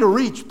 there's a way to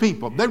reach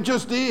people. There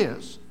just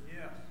is.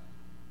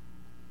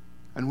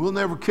 And we'll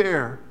never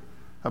care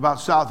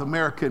about South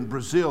America and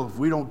Brazil if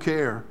we don't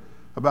care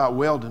about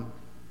Weldon.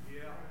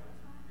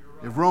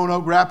 If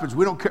Roanoke Rapids,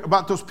 we don't care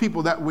about those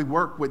people that we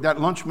work with, that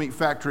lunch meat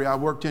factory I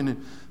worked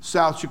in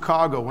South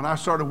Chicago. When I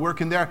started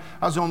working there,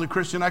 I was the only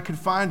Christian I could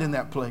find in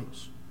that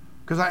place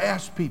because I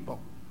asked people.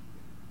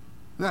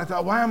 And I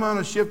thought, why am I on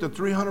a shift of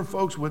 300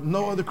 folks with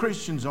no other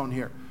Christians on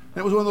here? And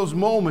it was one of those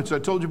moments I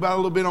told you about a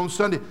little bit on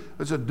Sunday.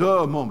 It's a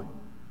duh moment.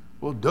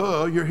 Well,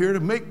 duh, you're here to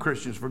make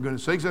Christians, for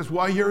goodness sakes. That's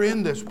why you're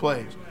in this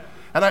place.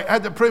 And I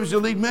had the privilege to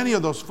lead many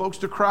of those folks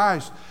to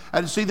Christ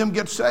and to see them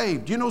get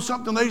saved. You know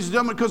something, ladies and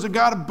gentlemen, because I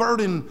got a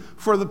burden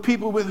for the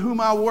people with whom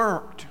I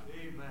worked.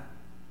 Amen.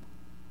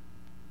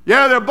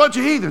 Yeah, they're a bunch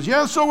of heathens.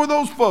 Yeah, so were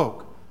those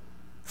folk.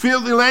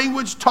 Filthy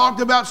language,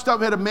 talked about stuff.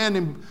 I had a man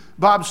named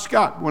Bob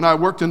Scott when I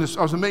worked in this.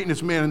 I was a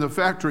maintenance man in the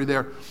factory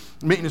there,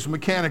 maintenance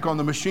mechanic on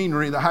the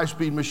machinery, the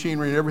high-speed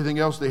machinery and everything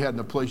else they had in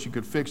the place you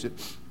could fix it.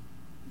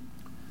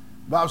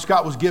 Bob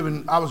Scott was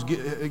given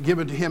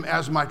to him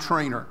as my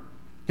trainer.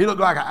 He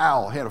looked like an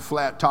owl. He had a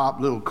flat top,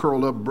 little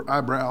curled up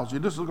eyebrows. He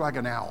just looked like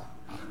an owl.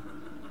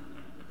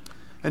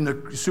 And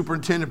the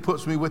superintendent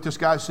puts me with this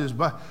guy and says,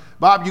 Bob,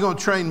 you're going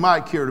to train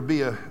Mike here to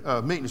be a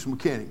maintenance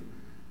mechanic.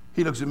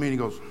 He looks at me and he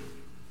goes,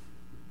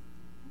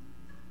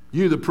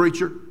 you the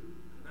preacher?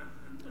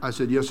 I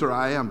said, yes, sir,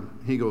 I am.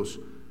 He goes,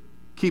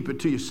 keep it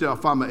to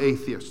yourself. I'm an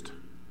atheist.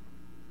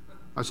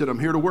 I said, I'm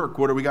here to work.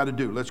 What do we got to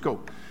do? Let's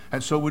go.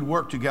 And so we'd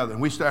work together.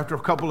 And after a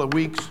couple of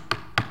weeks,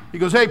 he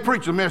goes, hey,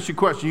 preacher, let me ask you a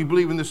question. You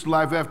believe in this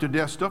life after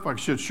death stuff? I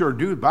said, sure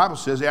do. The Bible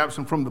says,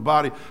 absent from the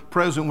body,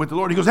 present with the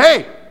Lord. He goes,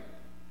 hey,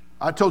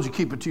 I told you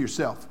keep it to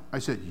yourself. I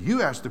said,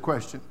 you asked the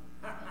question.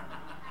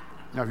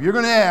 Now, if you're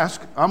going to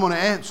ask, I'm going to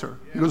answer.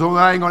 He goes, oh,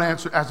 I ain't going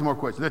to ask more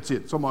questions. That's it.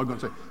 That's all I'm going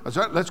to say. I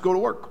said, let's go to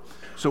work.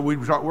 So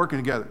we start working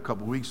together. A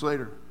couple of weeks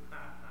later,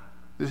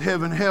 this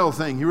heaven hell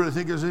thing, you really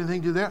think there's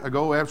anything to that? I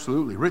go,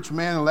 absolutely. Rich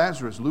man and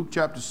Lazarus, Luke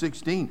chapter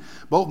 16.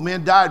 Both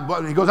men died,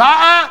 but he goes,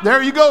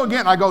 there you go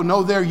again. I go,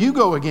 no, there you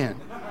go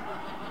again.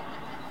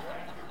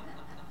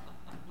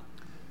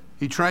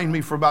 He trained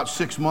me for about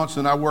 6 months,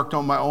 and I worked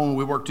on my own.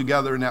 We worked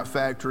together in that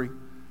factory.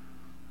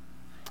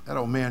 That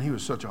old man, he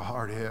was such a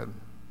hard head.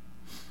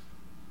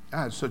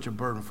 I had such a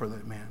burden for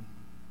that man.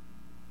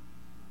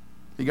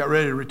 He got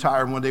ready to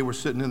retire. One day we're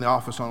sitting in the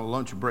office on a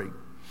lunch break.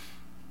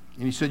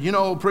 And he said, you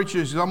know, preacher,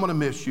 he says, I'm going to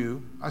miss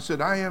you. I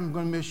said, I am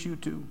going to miss you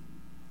too.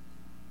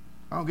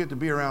 I don't get to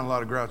be around a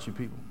lot of grouchy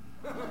people.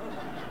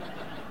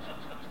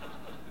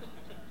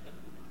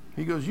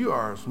 He goes, you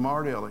are a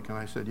smart aleck. And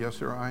I said, yes,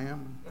 sir, I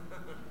am.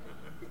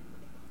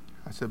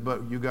 I said,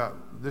 but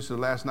this is the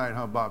last night,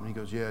 huh, Bob? And he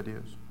goes, yeah, it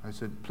is. I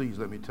said, please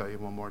let me tell you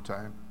one more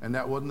time. And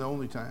that wasn't the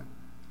only time.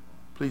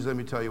 Please let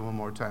me tell you one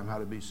more time how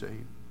to be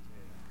saved.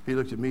 He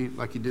looked at me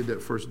like he did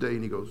that first day,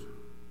 and he goes,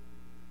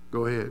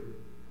 go ahead.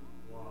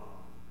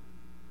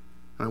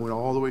 And I went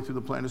all the way through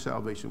the plan of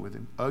salvation with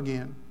him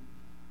again.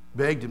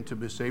 Begged him to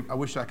be saved. I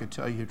wish I could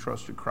tell you he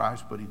trusted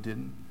Christ, but he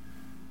didn't.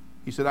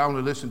 He said, I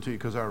only listen to you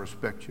because I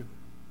respect you.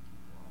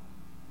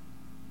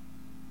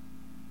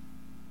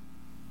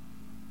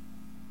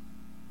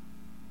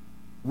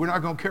 We're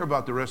not going to care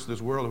about the rest of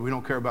this world, and we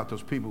don't care about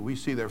those people. We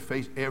see their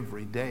face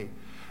every day.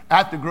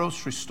 At the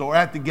grocery store,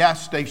 at the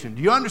gas station.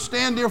 Do you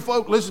understand, dear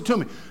folk? Listen to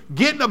me.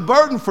 Getting a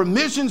burden for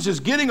missions is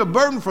getting a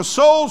burden for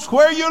souls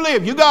where you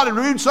live. You got to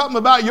read something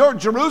about your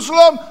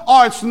Jerusalem,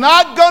 or it's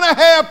not going to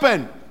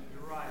happen.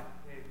 You're right.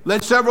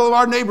 Led several of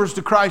our neighbors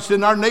to Christ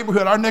in our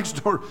neighborhood, our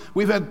next door.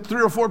 We've had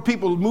 3 or 4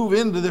 people move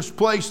into this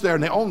place there,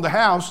 and they own the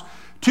house.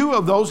 2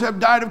 of those have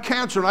died of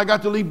cancer, and I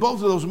got to lead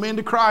both of those men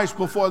to Christ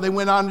before they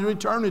went on to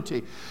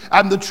eternity.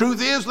 And the truth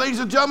is,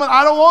 ladies and gentlemen,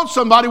 I don't want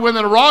somebody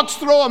within a rock's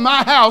throw of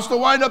my house to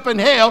wind up in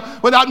hell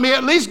without me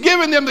at least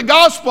giving them the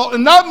gospel,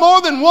 and not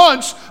more than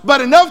once, but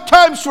enough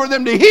times for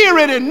them to hear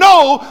it and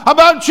know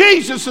about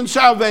Jesus and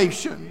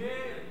salvation.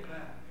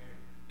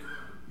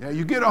 Yeah,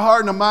 you get a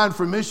heart and a mind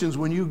for missions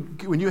when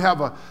you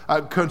have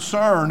a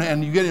concern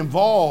and you get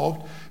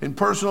involved in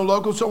personal,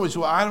 local. Somebody says,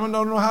 well, I don't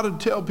know how to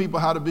tell people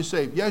how to be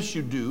saved. Yes,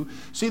 you do.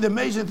 See, the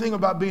amazing thing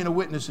about being a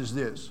witness is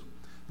this.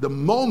 The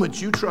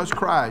moment you trust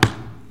Christ,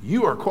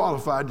 you are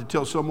qualified to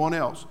tell someone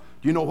else.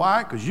 Do you know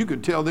why? Because you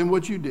could tell them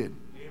what you did.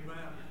 Amen.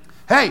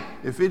 Hey,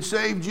 if it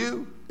saved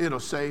you, it'll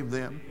save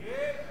them.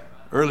 Yeah.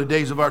 Early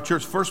days of our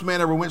church, first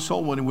man ever went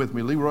soul winning with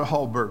me, Leroy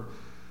Hallberg.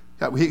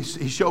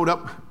 He showed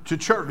up to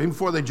church, even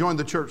before they joined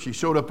the church, he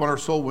showed up on our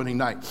soul winning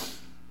night.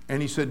 And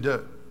he said,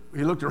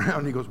 he looked around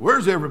and he goes,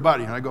 where's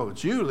everybody? And I go,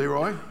 it's you,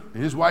 Leroy.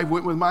 And his wife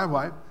went with my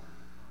wife.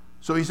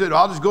 So he said,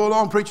 I'll just go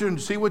along, preacher,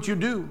 and see what you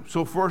do.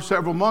 So for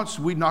several months,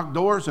 we knocked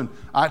doors and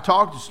I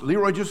talked.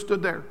 Leroy just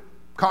stood there,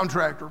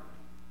 contractor.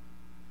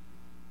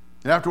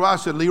 And after a while, I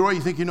said, Leroy,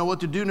 you think you know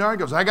what to do now? He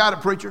goes, I got it,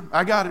 preacher.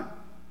 I got it.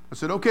 I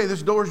said, okay,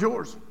 this door's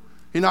yours.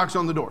 He knocks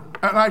on the door.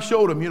 And I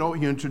showed him, you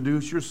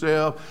introduce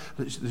yourself.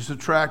 This is a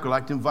track. I'd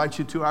like to invite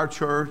you to our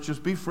church.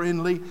 Just be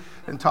friendly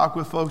and talk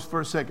with folks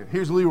for a second.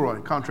 Here's Leroy,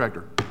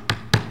 contractor.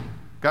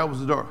 Guy opens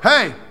the door.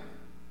 Hey,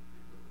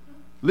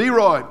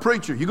 Leroy,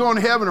 preacher, you going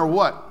to heaven or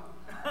what?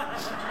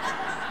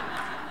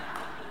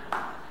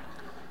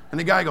 And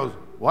the guy goes,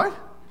 what?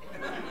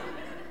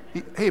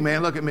 Hey,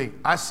 man, look at me.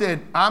 I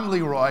said, I'm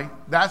Leroy.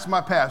 That's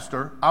my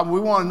pastor. We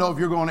want to know if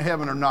you're going to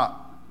heaven or not.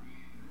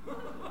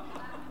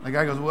 The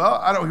guy goes,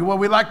 well,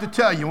 we'd like to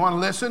tell you. You want to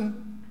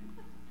listen?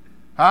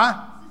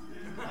 Huh?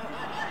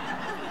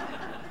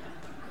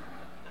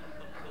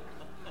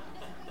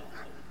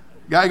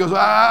 Guy goes,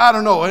 I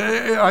don't know.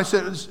 I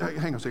said,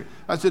 hang on a second.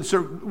 I said,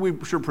 sir, we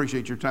sure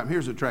appreciate your time.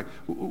 Here's the track.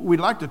 We'd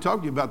like to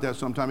talk to you about that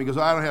sometime. He goes,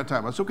 I don't have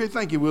time. I said, okay,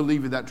 thank you. We'll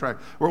leave you that track.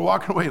 We're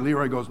walking away.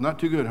 Leroy goes, not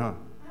too good, huh?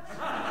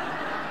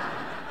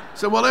 I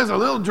said, well, that's a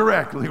little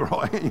direct,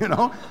 Leroy,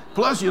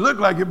 Plus, you look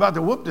like you're about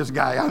to whoop this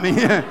guy. I mean,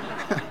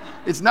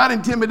 it's not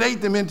intimidate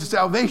them into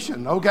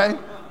salvation, okay?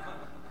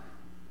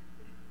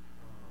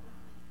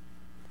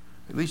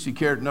 At least he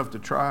cared enough to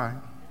try.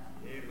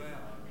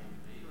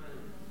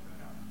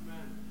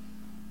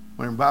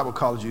 When in Bible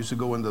college, I used to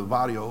go into the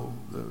barrio,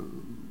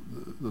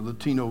 the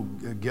Latino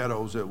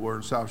ghettos that were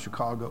in South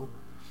Chicago.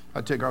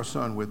 I'd take our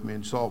son with me,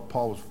 and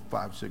Paul was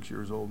 5, 6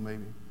 years old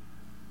maybe.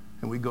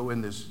 And we'd go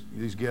in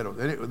these ghettos.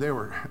 And they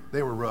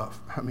were rough.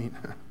 I mean,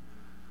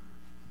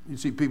 you'd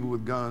see people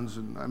with guns,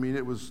 and I mean,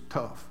 it was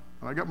tough.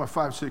 And I got my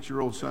 5,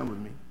 6-year-old son with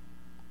me.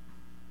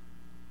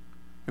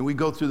 And we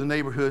go through the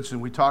neighborhoods and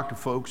we talk to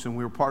folks, and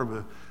we were part of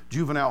a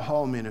juvenile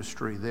hall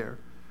ministry there.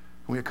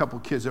 And we had a couple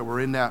of kids that were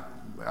in that.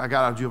 I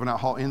got out of juvenile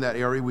hall in that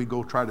area. We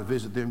go try to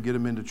visit them, get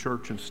them into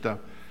church and stuff.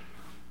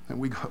 And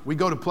we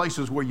go to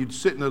places where you'd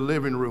sit in the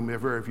living room,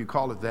 if you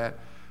call it that,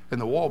 and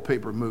the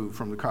wallpaper moved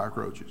from the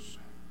cockroaches.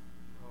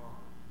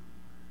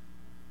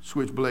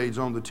 Switchblades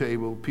on the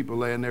table, people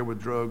laying there with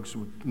drugs,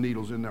 with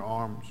needles in their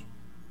arms.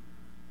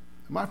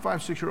 My 5,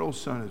 6-year-old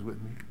son is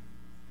with me.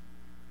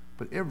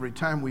 But every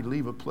time we'd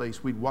leave a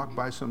place, we'd walk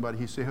by somebody.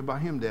 He'd say, how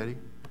about him, Daddy?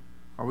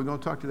 Are we going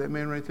to talk to that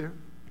man right there?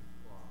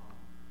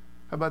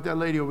 How about that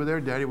lady over there,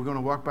 Daddy? We're going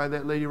to walk by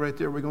that lady right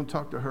there. We're going to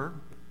talk to her.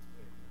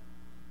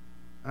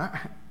 And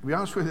to be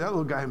honest with you, that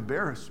little guy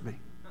embarrassed me.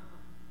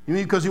 You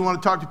mean because he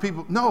wanted to talk to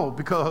people? No,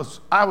 because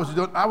I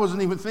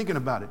wasn't even thinking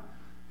about it.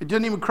 It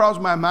didn't even cross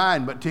my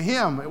mind. But to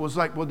him, it was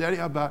like, well, Daddy,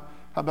 how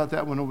about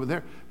that one over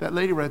there? That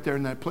lady right there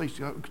in that place.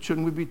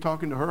 Shouldn't we be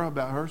talking to her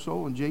about her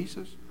soul and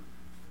Jesus?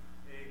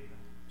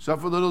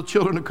 Suffer the little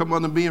children to come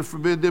unto me and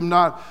forbid them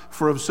not,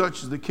 for of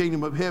such is the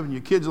kingdom of heaven.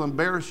 Your kids will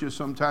embarrass you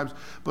sometimes,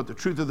 but the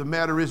truth of the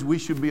matter is we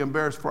should be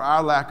embarrassed for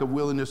our lack of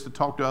willingness to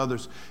talk to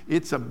others.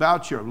 It's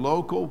about your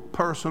local,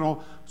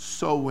 personal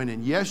soul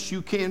winning. Yes,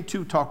 you can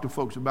too talk to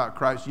folks about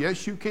Christ.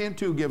 Yes, you can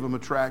too give them a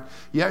tract.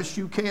 Yes,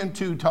 you can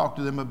too talk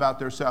to them about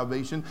their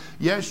salvation.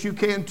 Yes, you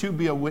can too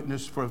be a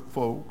witness for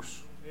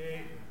folks.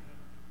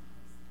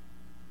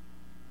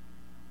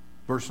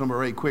 Verse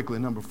number 8, quickly.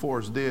 Number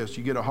 4 is this.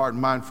 You get a heart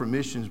and mind for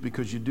missions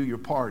because you do your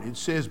part. It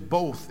says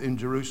both in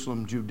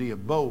Jerusalem, Judea.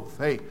 Both.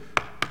 Hey,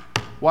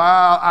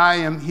 while I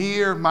am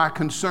here, my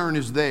concern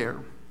is there.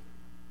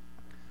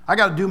 I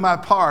got to do my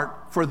part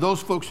for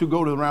those folks who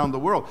go around the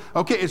world.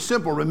 Okay, it's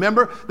simple.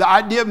 Remember, the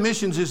idea of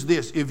missions is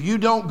this. If you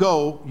don't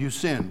go, you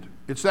sinned.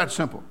 It's that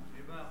simple.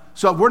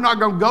 So if we're not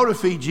going to go to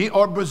Fiji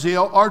or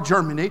Brazil or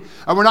Germany,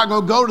 and we're not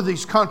going to go to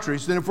these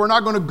countries, then if we're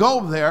not going to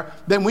go there,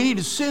 then we need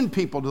to send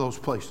people to those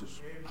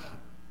places.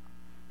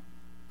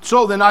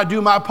 So then I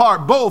do my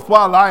part both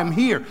while I am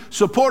here,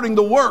 supporting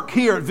the work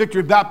here at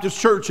Victory Baptist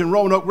Church in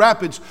Roanoke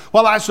Rapids,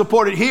 while I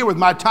support it here with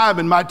my time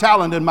and my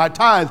talent and my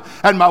tithe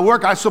and my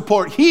work I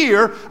support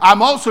here.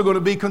 I'm also going to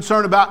be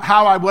concerned about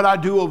what I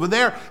do over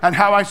there and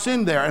how I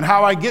send there and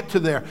how I get to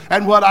there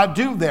and what I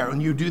do there.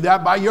 And you do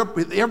that by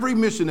every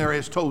missionary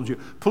has told you,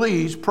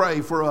 please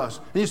pray for us.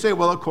 And you say,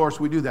 well, of course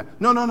we do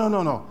that. No,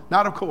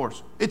 not of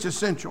course. It's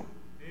essential.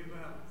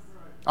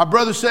 Our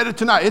brother said it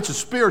tonight. It's a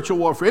spiritual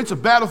warfare. It's a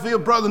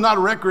battlefield, brother, not a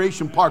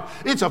recreation park.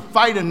 It's a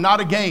fight and not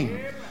a game.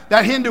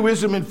 That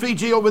Hinduism in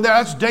Fiji over there,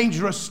 that's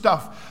dangerous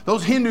stuff.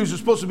 Those Hindus are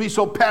supposed to be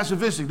so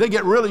pacifistic. They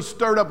get really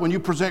stirred up when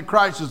you present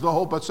Christ as the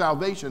hope of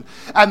salvation.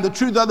 And the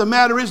truth of the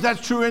matter is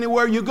that's true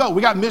anywhere you go.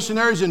 We got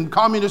missionaries in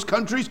communist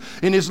countries,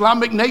 in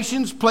Islamic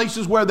nations,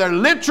 places where they're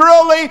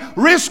literally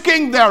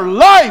risking their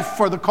life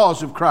for the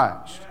cause of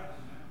Christ.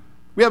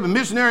 We have a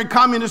missionary in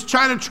communist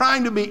China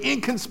trying to be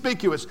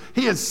inconspicuous.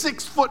 He is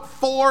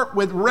 6'4"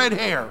 with red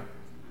hair.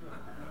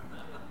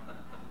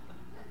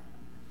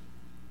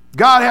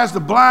 God has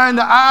to blind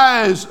the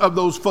eyes of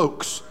those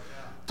folks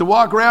to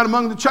walk around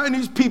among the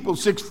Chinese people,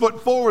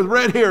 6'4" with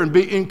red hair, and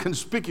be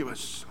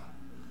inconspicuous.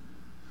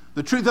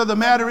 The truth of the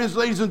matter is,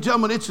 ladies and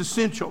gentlemen, it's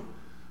essential.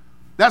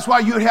 That's why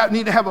you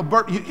need to have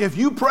if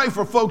you pray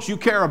for folks, you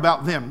care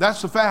about them.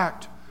 That's the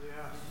fact.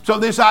 So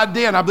this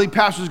idea, and I believe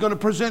Pastor is going to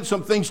present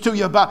some things to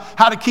you about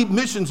how to keep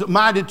missions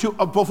minded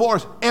before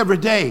us every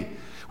day.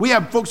 We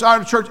have folks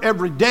out of church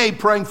every day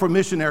praying for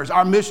missionaries,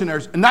 our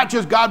missionaries, and not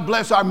just God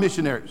bless our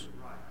missionaries.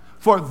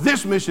 For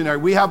this missionary,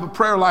 we have a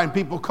prayer line.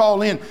 People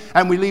call in,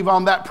 and we leave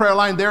on that prayer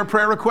line their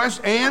prayer requests,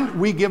 and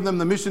we give them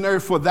the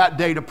missionary for that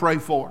day to pray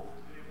for.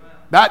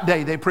 That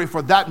day, they pray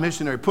for that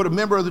missionary. Put a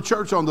member of the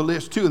church on the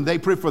list too, and they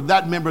pray for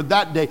that member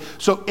that day.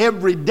 So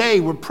every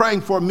day, we're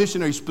praying for a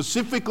missionary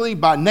specifically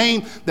by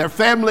name, their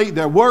family,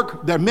 their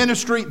work, their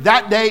ministry.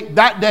 That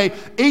day,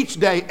 each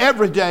day,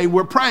 every day,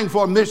 we're praying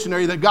for a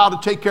missionary that God will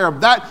take care of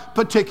that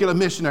particular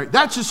missionary.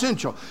 That's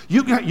essential.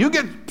 You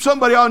get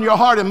somebody on your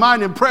heart and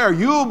mind in prayer,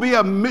 you'll be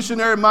a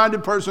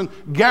missionary-minded person,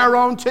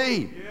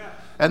 guaranteed. Yeah.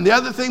 And the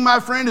other thing, my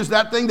friend, is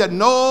that thing that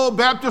no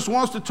Baptist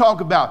wants to talk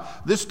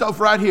about. This stuff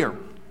right here.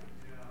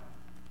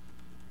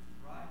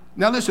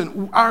 Now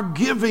listen, our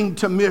giving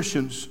to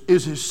missions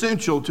is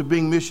essential to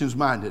being missions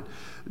minded.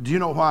 Do you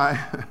know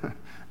why?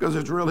 Because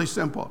it's really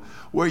simple.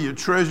 Where your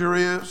treasure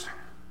is,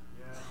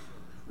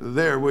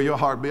 there will your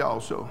heart be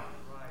also.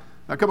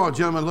 Now come on,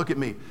 gentlemen, look at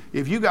me.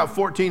 If you got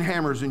 14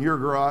 hammers in your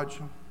garage,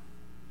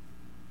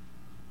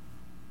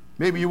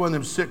 maybe you're one of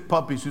them sick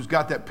puppies who's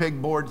got that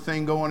pegboard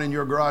thing going in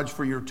your garage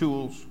for your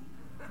tools.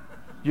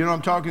 You know what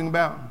I'm talking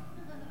about?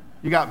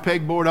 You got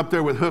pegboard up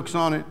there with hooks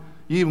on it.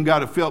 You even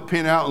got a felt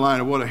pin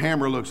outline of what a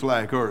hammer looks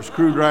like or a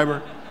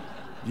screwdriver.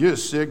 You're a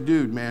sick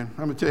dude, man.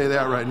 I'm going to tell you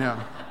that right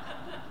now.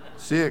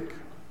 Sick.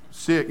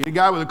 Any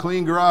guy with a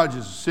clean garage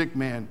is a sick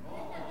man.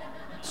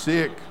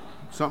 Sick.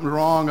 Something's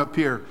wrong up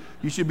here.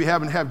 You should be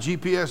having to have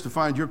GPS to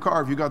find your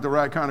car if you got the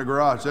right kind of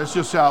garage. That's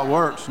just how it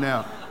works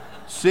now.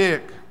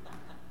 Sick.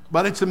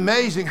 But it's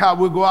amazing how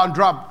we'll go out and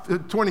drop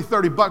 20,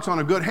 30 bucks on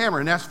a good hammer,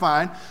 and that's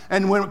fine.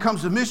 And when it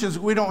comes to missions,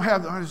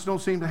 I just don't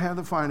seem to have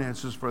the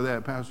finances for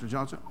that, Pastor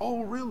Johnson.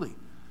 Oh, really?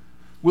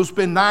 We'll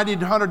spend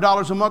 $90 to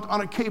 $100 a month on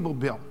a cable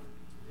bill.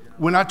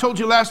 When I told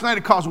you last night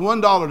it costs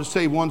 $1 to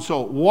save one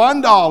soul.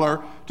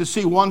 $1 to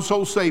see one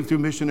soul saved through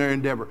missionary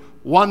endeavor.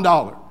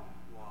 $1.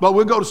 But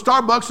we'll go to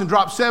Starbucks and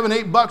drop $7,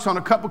 $8 on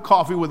a cup of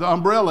coffee with an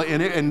umbrella in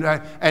it and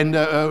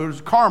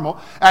caramel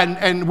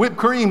and whipped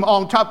cream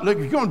on top. Look,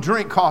 if you're going to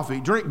drink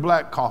coffee, drink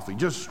black coffee.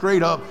 Just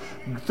straight up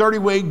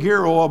 30-weight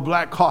gear oil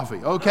black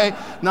coffee, okay?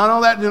 Not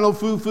all that,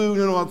 foo-foo,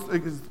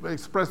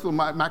 espresso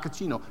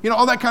macchiato.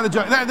 All that kind of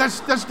junk.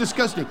 That's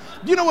disgusting.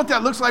 Do you know what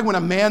that looks like when a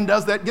man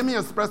does that? Give me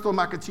an espresso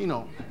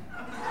macchiato.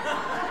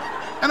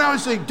 And I would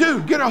say,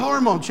 dude, get a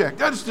hormone check.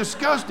 That's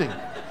disgusting.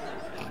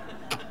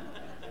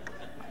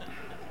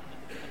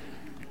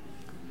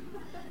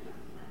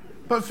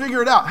 But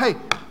figure it out. Hey,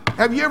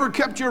 have you ever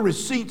kept your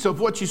receipts of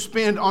what you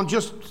spend on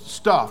just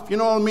stuff? You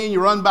know what I mean? You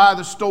run by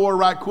the store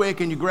right quick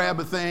and you grab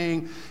a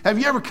thing. Have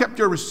you ever kept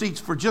your receipts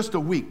for just a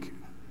week?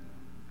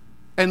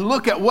 And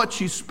look at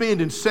what you spend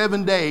in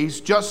 7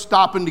 days just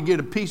stopping to get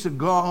a piece of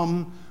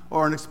gum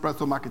or an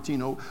espresso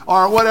macchiato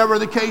or whatever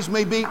the case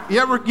may be. You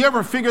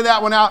ever figure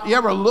that one out? You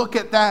ever look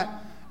at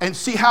that and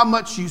see how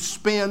much you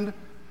spend?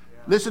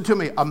 Listen to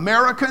me.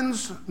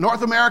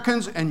 North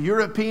Americans and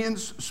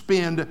Europeans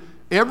spend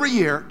every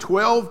year,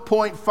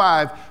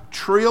 $12.5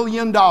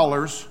 trillion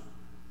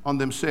on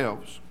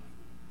themselves.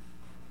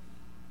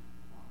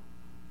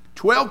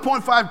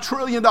 $12.5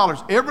 trillion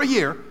every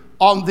year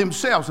on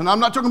themselves. And I'm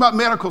not talking about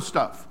medical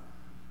stuff.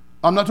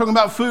 I'm not talking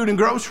about food and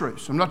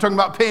groceries. I'm not talking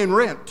about paying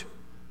rent.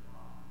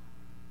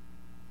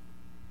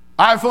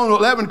 iPhone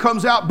 11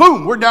 comes out,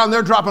 boom, we're down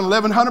there dropping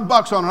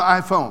 $1,100 on an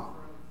iPhone.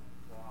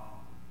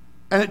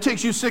 And it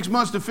takes you 6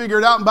 months to figure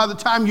it out, and by the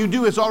time you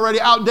do, it's already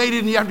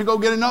outdated and you have to go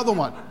get another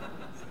one.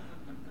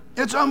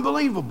 It's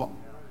unbelievable.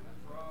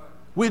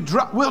 We'll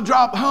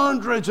drop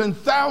hundreds and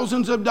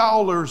thousands of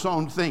dollars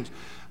on things.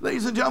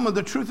 Ladies and gentlemen,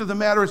 the truth of the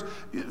matter is,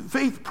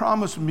 Faith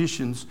Promise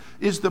Missions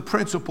is the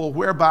principle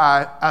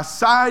whereby,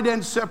 aside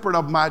and separate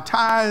of my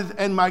tithe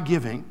and my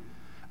giving,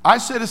 I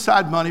set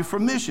aside money for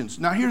missions.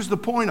 Now, here's the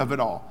point of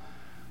it all.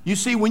 You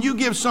see, when you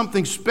give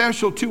something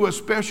special to a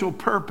special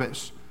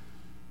purpose,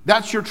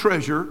 that's your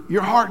treasure.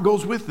 Your heart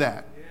goes with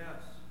that. Yes.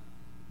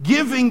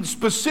 Giving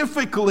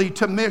specifically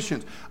to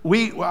missions.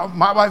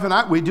 My wife and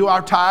I, we do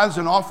our tithes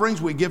and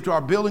offerings. We give to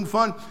our building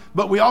fund,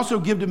 but we also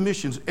give to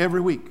missions every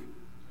week.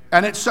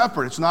 And it's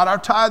separate. It's not our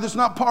tithe. It's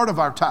not part of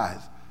our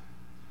tithe.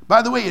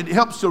 By the way, it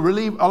helps to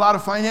relieve a lot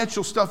of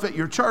financial stuff at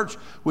your church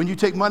when you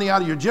take money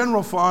out of your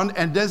general fund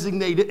and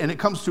designate it, and it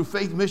comes through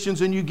Faith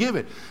Missions and you give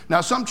it. Now,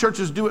 some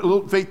churches do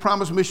it, Faith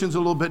Promise Missions, a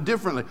little bit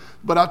differently.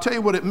 But I'll tell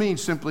you what it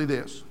means, simply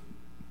this.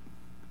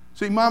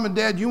 See, Mom and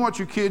Dad, you want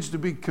your kids to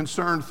be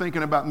concerned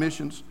thinking about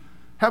missions?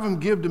 Have them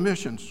give to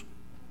missions.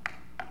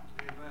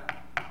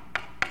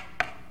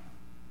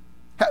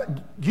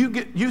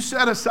 You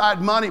set aside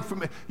money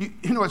from, you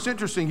know, it's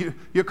interesting.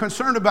 You're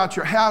concerned about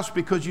your house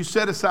because you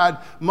set aside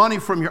money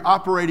from your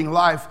operating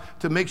life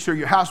to make sure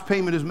your house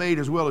payment is made,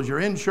 as well as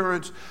your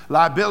insurance,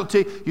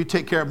 liability. You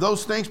take care of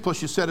those things,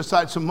 plus you set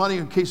aside some money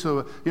in case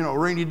of a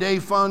rainy day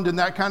fund and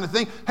that kind of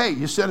thing. Hey,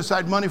 you set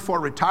aside money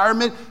for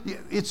retirement.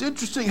 It's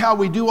interesting how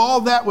we do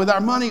all that with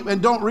our money and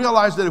don't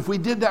realize that if we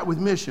did that with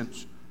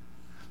missions,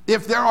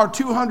 if there are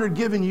 200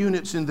 giving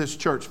units in this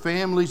church,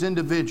 families,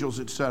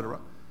 individuals, etc.,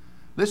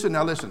 listen,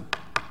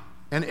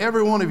 and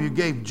every one of you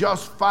gave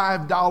just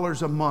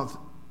 $5 a month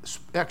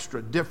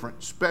extra,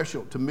 different,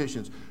 special to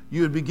missions,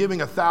 you would be giving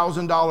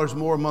 $1,000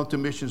 more a month to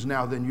missions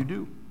now than you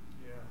do.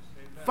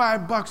 Yes.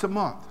 $5 a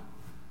month.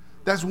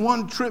 That's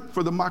one trip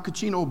for the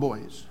Macachino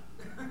boys.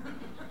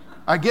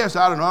 I guess,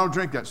 I don't know, I don't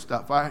drink that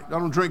stuff. I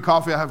don't drink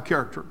coffee, I have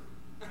character.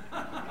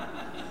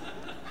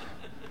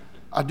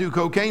 I do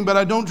cocaine, but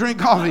I don't drink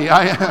coffee.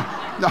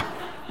 No,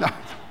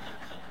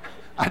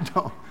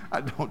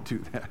 I don't do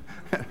that.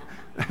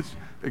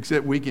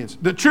 Except weekends.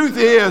 The truth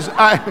is,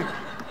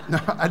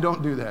 I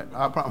don't do that.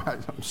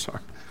 I'm sorry.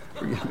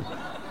 Forgive me.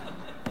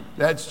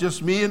 That's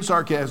just me and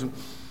sarcasm.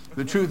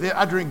 The truth is,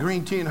 I drink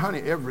green tea and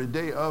honey every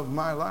day of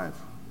my life.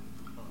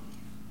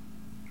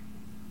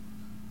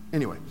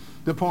 Anyway,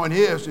 the point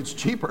is, it's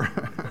cheaper.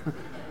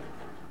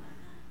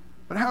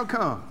 But how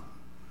come?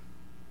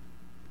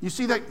 You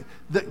see that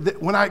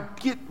when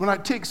I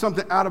take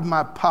something out of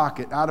my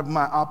pocket, out of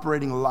my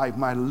operating life,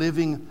 my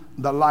living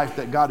the life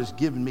that God has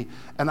given me,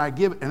 and I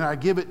give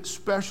it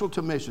special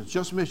to missions,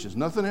 just missions,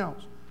 nothing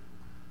else.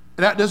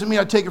 And that doesn't mean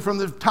I take it from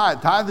the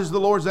tithe. Tithe is the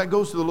Lord's. That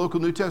goes to the local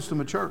New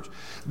Testament church.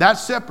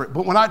 That's separate.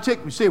 But when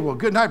you say, well,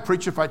 good night,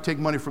 preacher, if I take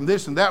money from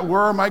this and that,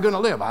 where am I going to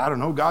live? I don't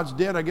know. God's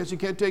dead. I guess he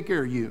can't take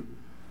care of you.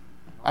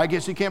 I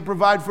guess he can't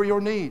provide for your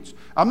needs.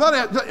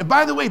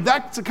 By the way,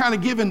 that's the kind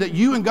of giving that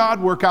you and God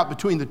work out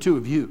between the two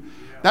of you.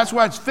 That's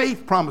why it's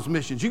Faith Promise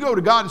Missions. You go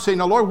to God and say,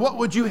 now, Lord, what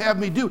would you have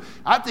me do?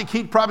 I think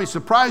he'd probably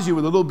surprise you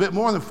with a little bit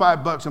more than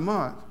 $5 a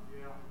month.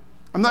 Yeah.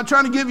 I'm not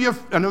trying to give you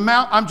an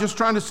amount. I'm just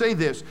trying to say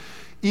this.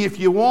 If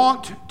you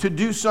want to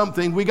do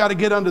something, we got to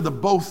get under the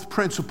both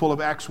principle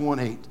of Acts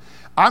 1:8.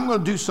 I'm going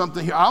to do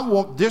something here. I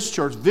want this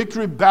church,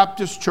 Victory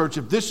Baptist Church,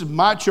 if this is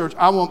my church,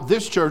 I want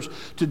this church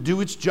to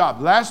do its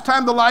job. Last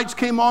time the lights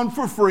came on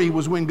for free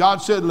was when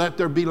God said, let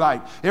there be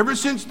light. Ever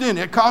since then,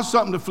 it cost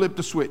something to flip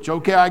the switch.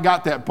 Okay, I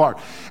got that part.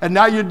 And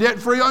now you're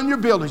debt-free on your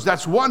buildings.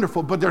 That's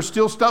wonderful, but there's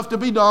still stuff to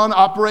be done,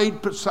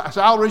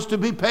 salaries to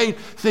be paid,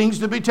 things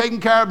to be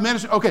taken care of,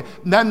 ministry. Okay,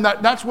 then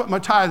that's what my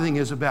tithing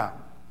is about.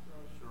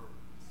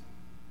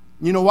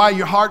 You know why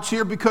your heart's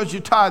here? Because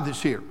your tithe is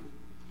here.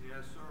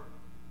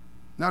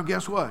 Now,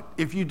 guess what?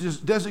 If you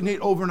just designate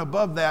over and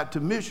above that to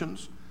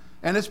missions,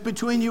 and it's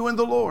between you and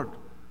the Lord,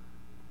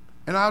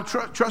 and I'll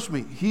trust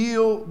me,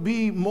 he'll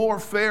be more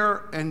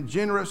fair and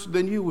generous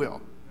than you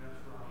will.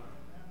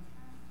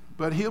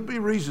 But he'll be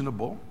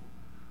reasonable.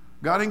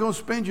 God ain't going to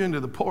spend you into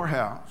the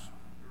poorhouse.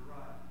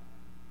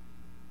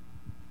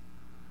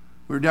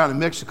 We were down in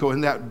Mexico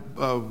in that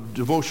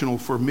devotional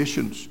for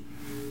missions.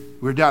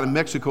 We were down in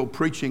Mexico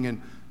preaching,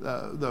 and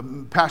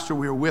the pastor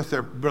we were with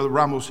there, Brother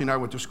Ramos, and I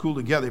went to school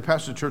together. The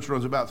pastor of the church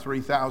runs about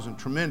 3,000,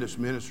 tremendous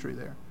ministry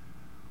there.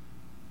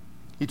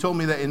 He told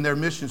me that in their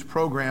missions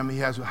program, he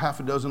has half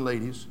a dozen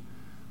ladies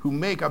who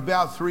make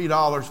about $3,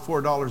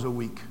 $4 a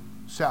week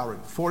salary,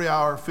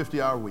 40-hour,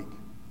 50-hour week.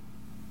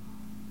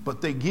 But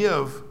they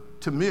give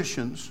to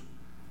missions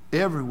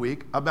every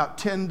week about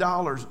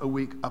 $10 a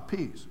week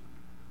apiece.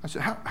 I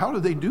said, how do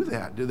they do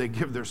that? Do they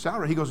give their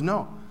salary? He goes,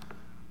 no.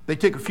 They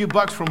take a few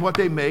bucks from what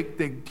they make,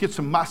 they get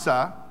some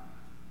masa,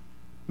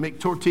 make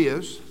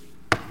tortillas,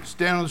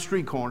 stand on the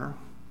street corner,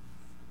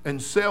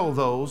 and sell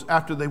those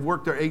after they've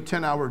worked their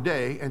 8-10 hour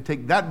day, and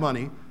take that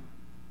money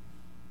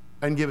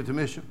and give it to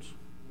missions.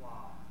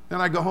 Wow.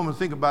 Then I go home and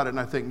think about it, and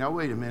I think, now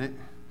wait a minute.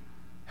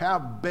 how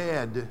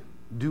bad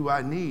do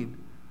I need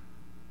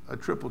a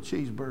triple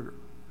cheeseburger?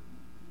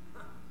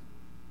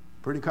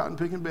 Pretty cotton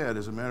picking bad,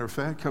 as a matter of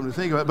fact, come to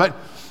think of it. But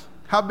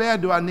how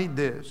bad do I need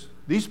this?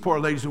 These poor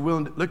ladies are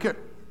willing to, look at,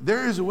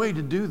 there is a way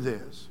to do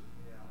this.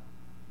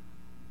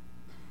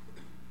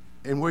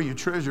 And where your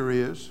treasure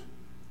is,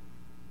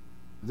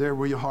 there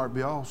will your heart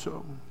be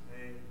also.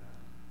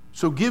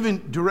 So giving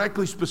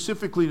directly,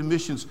 specifically to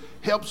missions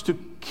helps to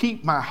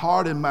keep my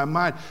heart and my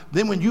mind.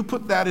 Then when you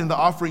put that in the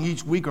offering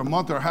each week or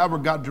month or however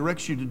God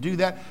directs you to do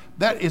that,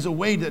 that is a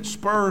way that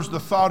spurs the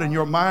thought in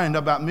your mind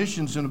about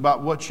missions and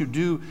about what you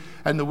do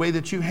and the way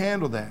that you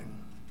handle that.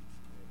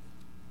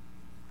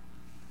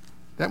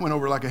 That went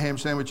over like a ham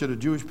sandwich at a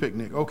Jewish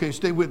picnic. Okay,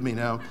 stay with me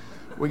now.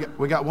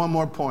 We got one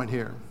more point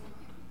here.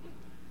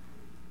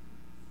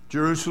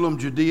 Jerusalem,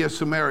 Judea,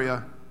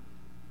 Samaria,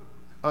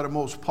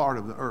 uttermost part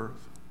of the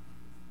earth.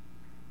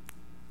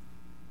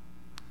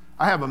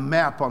 I have a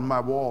map on my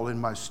wall in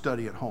my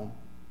study at home.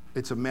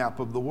 It's a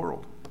map of the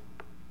world.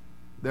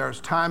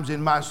 There's times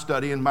in my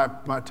study, in my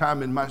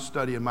time in my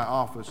study in my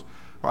office,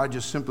 where I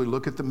just simply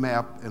look at the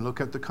map and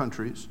look at the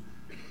countries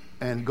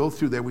and go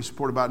through there. We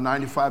support about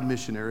 95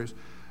 missionaries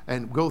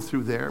and go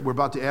through there. We're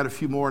about to add a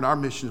few more in our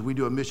missions. We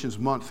do a missions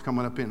month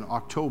coming up in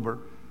October.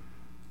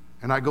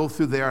 And I go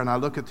through there and I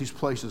look at these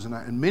places.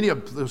 And many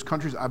of those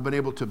countries I've been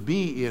able to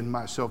be in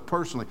myself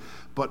personally.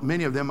 But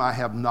many of them I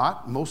have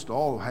not. Most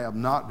all I have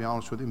not, to be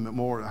honest with you.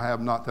 More I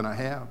have not than I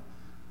have.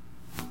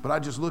 But I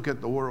just look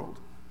at the world.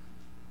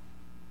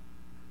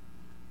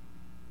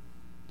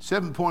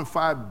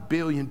 7.5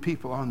 billion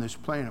people on this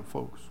planet,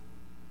 folks.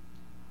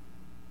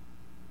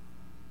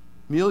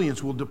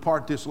 Millions will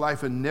depart this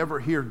life and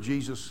never hear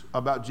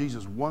about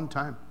Jesus one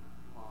time.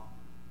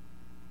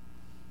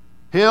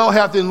 Hell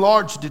hath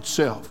enlarged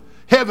itself.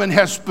 Heaven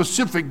has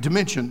specific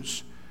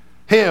dimensions.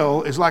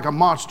 Hell is like a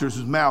monster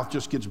whose mouth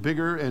just gets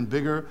bigger and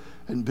bigger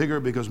and bigger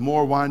because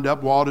more wind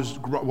up. Wide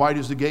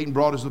is the gate and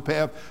broad is the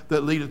path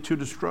that leadeth to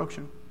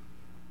destruction.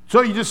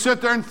 So you just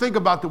sit there and think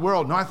about the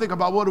world. No, I think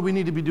about what do we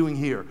need to be doing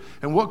here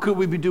and what could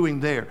we be doing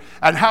there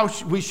and how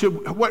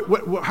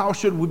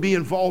should we be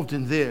involved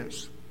in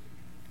this.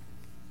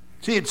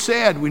 See, it's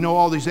sad. We know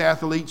all these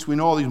athletes. We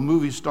know all these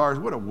movie stars.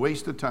 What a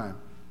waste of time.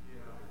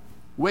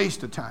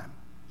 Waste of time.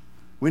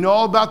 We know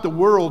all about the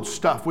world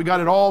stuff. We got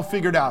it all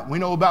figured out. We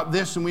know about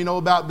this and we know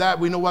about that.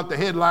 We know what the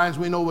headlines,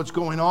 we know what's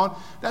going on.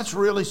 That's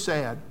really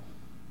sad.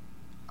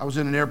 I was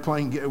in an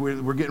airplane.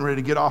 We're getting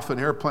ready to get off an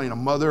airplane. A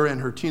mother and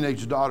her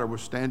teenage daughter were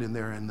standing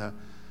there.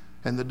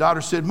 And the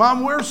daughter said,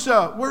 Mom, where's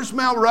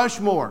Mount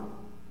Rushmore?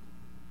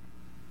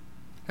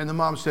 And the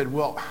mom said,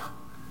 well,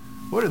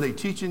 what are they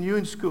teaching you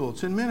in school?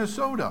 It's in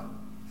Minnesota.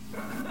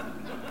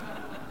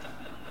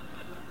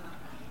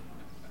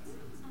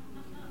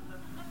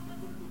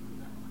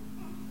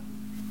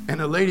 And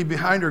the lady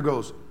behind her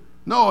goes,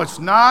 no, it's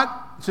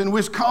not. It's in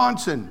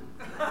Wisconsin.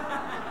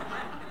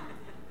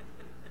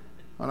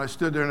 And I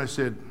stood there and I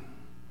said,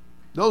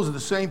 those are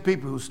the same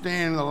people who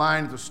stand in the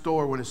line at the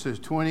store when it says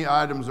 20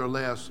 items or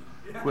less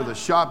with a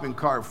shopping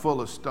cart full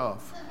of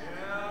stuff.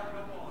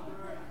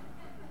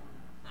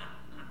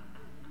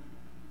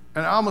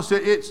 And I almost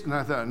said, and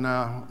I thought,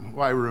 no,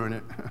 why ruin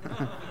it?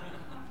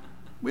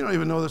 We don't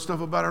even know the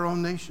stuff about our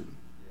own nation.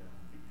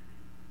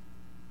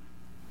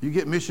 You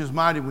get missions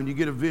minded when you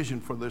get a vision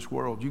for this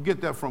world. You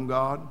get that from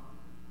God.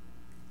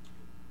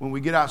 When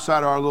we get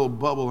outside our little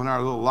bubble in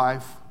our little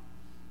life.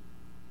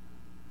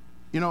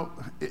 You know,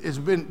 it's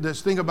been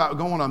this thing about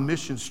going on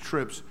missions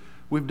trips.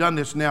 We've done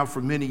this now for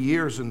many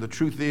years, and the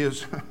truth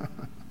is,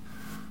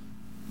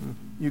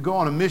 you go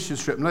on a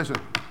missions trip, and listen,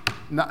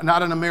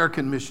 not an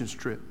American missions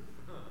trip.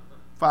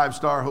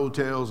 5-star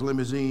hotels,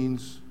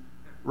 limousines,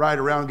 ride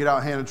around, get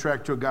out, hand a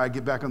tract to a guy,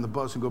 get back on the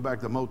bus and go back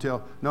to the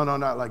motel. No,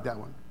 not like that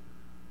one.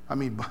 I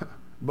mean,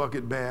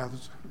 bucket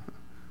baths,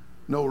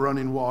 no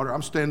running water.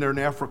 I'm standing there in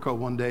Africa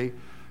one day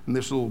in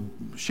this little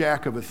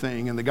shack of a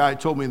thing, and the guy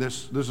told me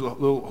this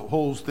little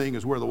holes thing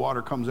is where the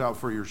water comes out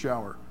for your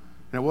shower.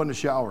 And it wasn't a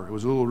shower. It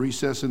was a little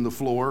recess in the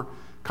floor,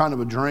 kind of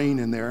a drain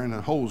in there, and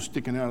a hole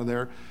sticking out of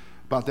there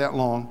about that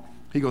long.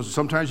 He goes,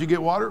 sometimes you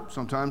get water,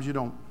 sometimes you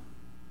don't.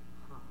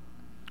 I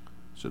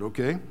said,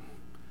 okay.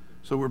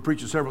 So we're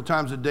preaching several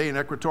times a day in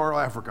Equatorial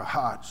Africa,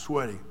 hot,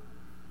 sweaty.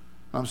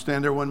 I'm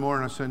standing there one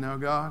morning, I said, now,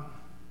 God,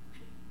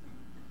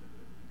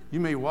 you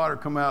made water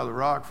come out of the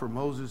rock for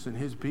Moses and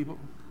his people.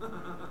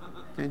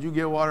 Can't you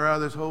get water out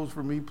of this hose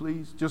for me,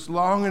 please? Just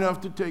long enough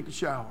to take a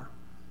shower.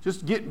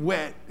 Just get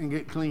wet and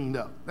get cleaned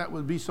up. That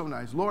would be so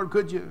nice. Lord,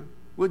 could you?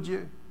 Would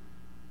you?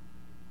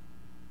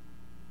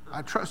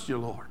 I trust you,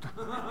 Lord.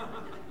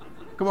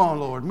 Come on,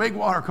 Lord. Make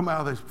water come out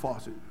of this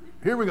faucet.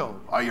 Here we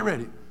go. Are you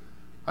ready?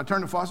 I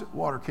turned the faucet.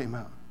 Water came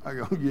out. I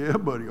go, yeah,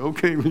 buddy.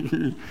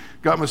 Okay.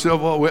 Got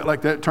myself all wet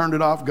like that. Turned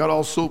it off. Got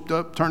all soaped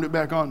up. Turned it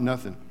back on.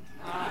 Nothing.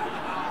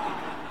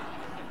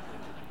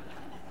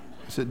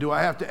 I said, do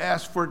I have to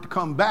ask for it to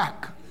come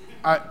back?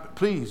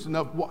 Please.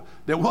 No,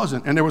 there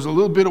wasn't. And there was a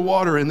little bit of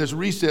water in this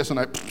recess, and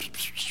I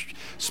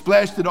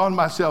splashed it on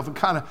myself and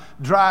kind of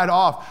dried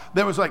off.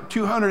 There was like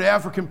 200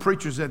 African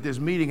preachers at this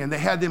meeting, and they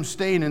had them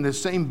staying in the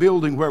same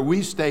building where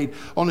we stayed,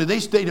 only they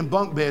stayed in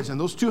bunk beds, and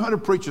those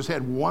 200 preachers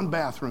had one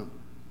bathroom.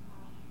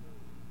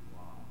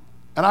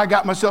 And I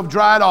got myself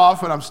dried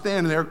off, and I'm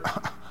standing there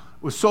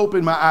with soap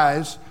in my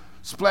eyes,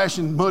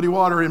 splashing muddy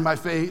water in my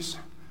face,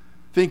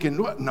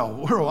 thinking, what in the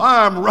world?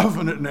 I'm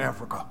roughing it in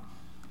Africa.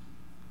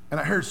 And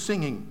I heard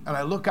singing, and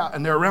I look out,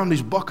 and they're around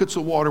these buckets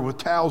of water with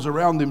towels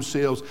around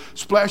themselves,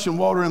 splashing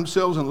water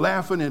themselves and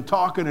laughing and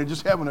talking and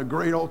just having a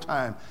great old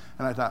time.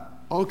 And I thought,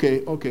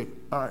 okay, all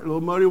right, a little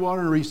muddy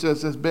water in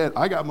recess, that's bad.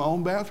 I got my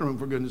own bathroom,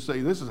 for goodness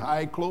sake. This is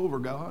high clover,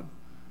 God.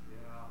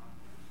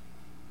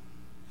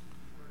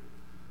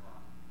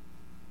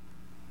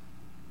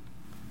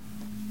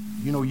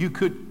 You know, you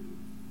could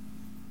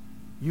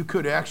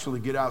actually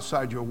get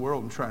outside your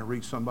world and try and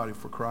reach somebody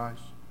for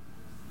Christ.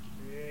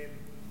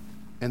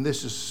 And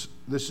this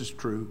is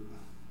true.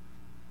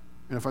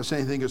 And if I say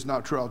anything that's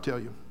not true, I'll tell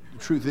you. The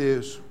truth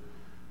is,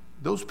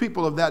 those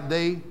people of that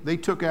day, they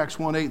took Acts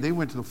 1:8, they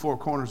went to the four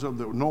corners of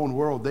the known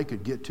world they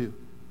could get to.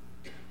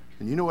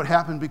 And you know what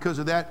happened because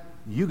of that?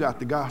 You got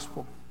the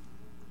gospel.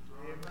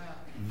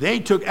 They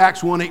took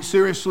Acts 1:8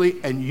 seriously,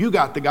 and you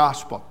got the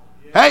gospel.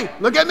 Hey,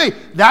 look at me.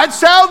 That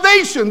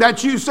salvation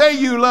that you say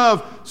you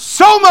love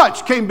so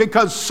much came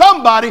because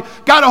somebody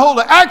got a hold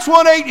of Acts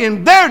 1:8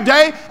 in their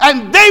day,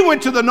 and they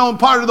went to the known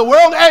part of the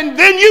world, and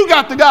then you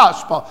got the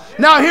gospel.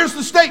 Now here's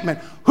the statement.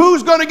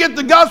 Who's going to get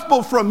the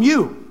gospel from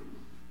you?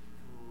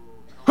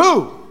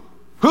 Who?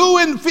 Who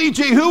in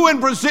Fiji? Who in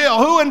Brazil?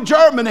 Who in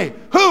Germany?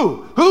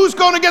 Who? Who's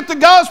going to get the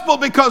gospel?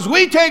 Because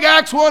we take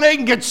Acts 1:8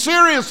 and get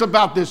serious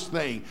about this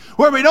thing.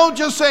 Where we don't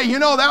just say, you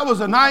know, that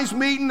was a nice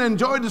meeting,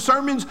 enjoyed the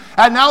sermons,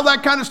 and all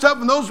that kind of stuff.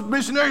 And those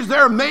missionaries,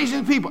 they're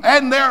amazing people.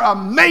 And they're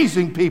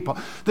amazing people.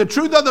 The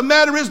truth of the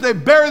matter is they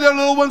bury their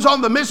little ones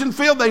on the mission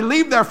field. They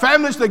leave their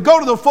families. They go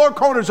to the four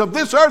corners of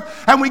this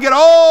earth. And we get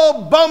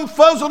all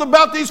bum-fuzzled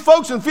about these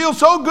folks and feel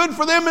so good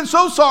for them and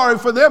so sorry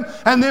for them.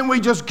 And then we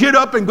just get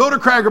up and go to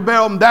Cracker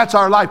Barrel, and that's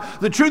our life.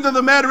 The truth of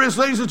the matter is,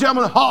 ladies and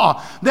gentlemen,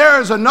 there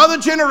is another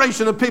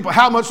generation of people.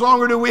 How much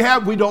longer do we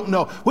have? We don't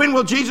know. When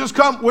will Jesus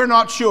come? We're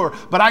not sure.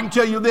 But I can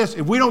tell you this,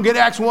 if we don't get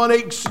Acts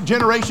 1:8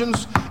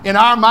 generations in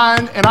our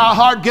mind and our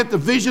heart, get the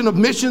vision of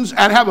missions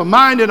and have a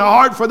mind and a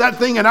heart for that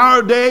thing in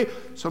our day,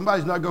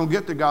 somebody's not going to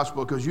get the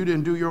gospel because you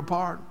didn't do your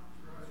part.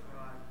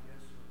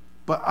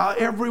 But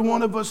every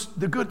one of us,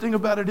 the good thing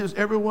about it is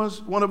every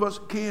one of us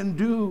can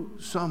do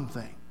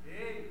something.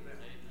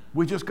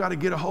 We just got to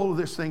get a hold of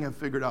this thing and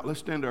figure it out. Let's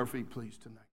stand to our feet, please, tonight.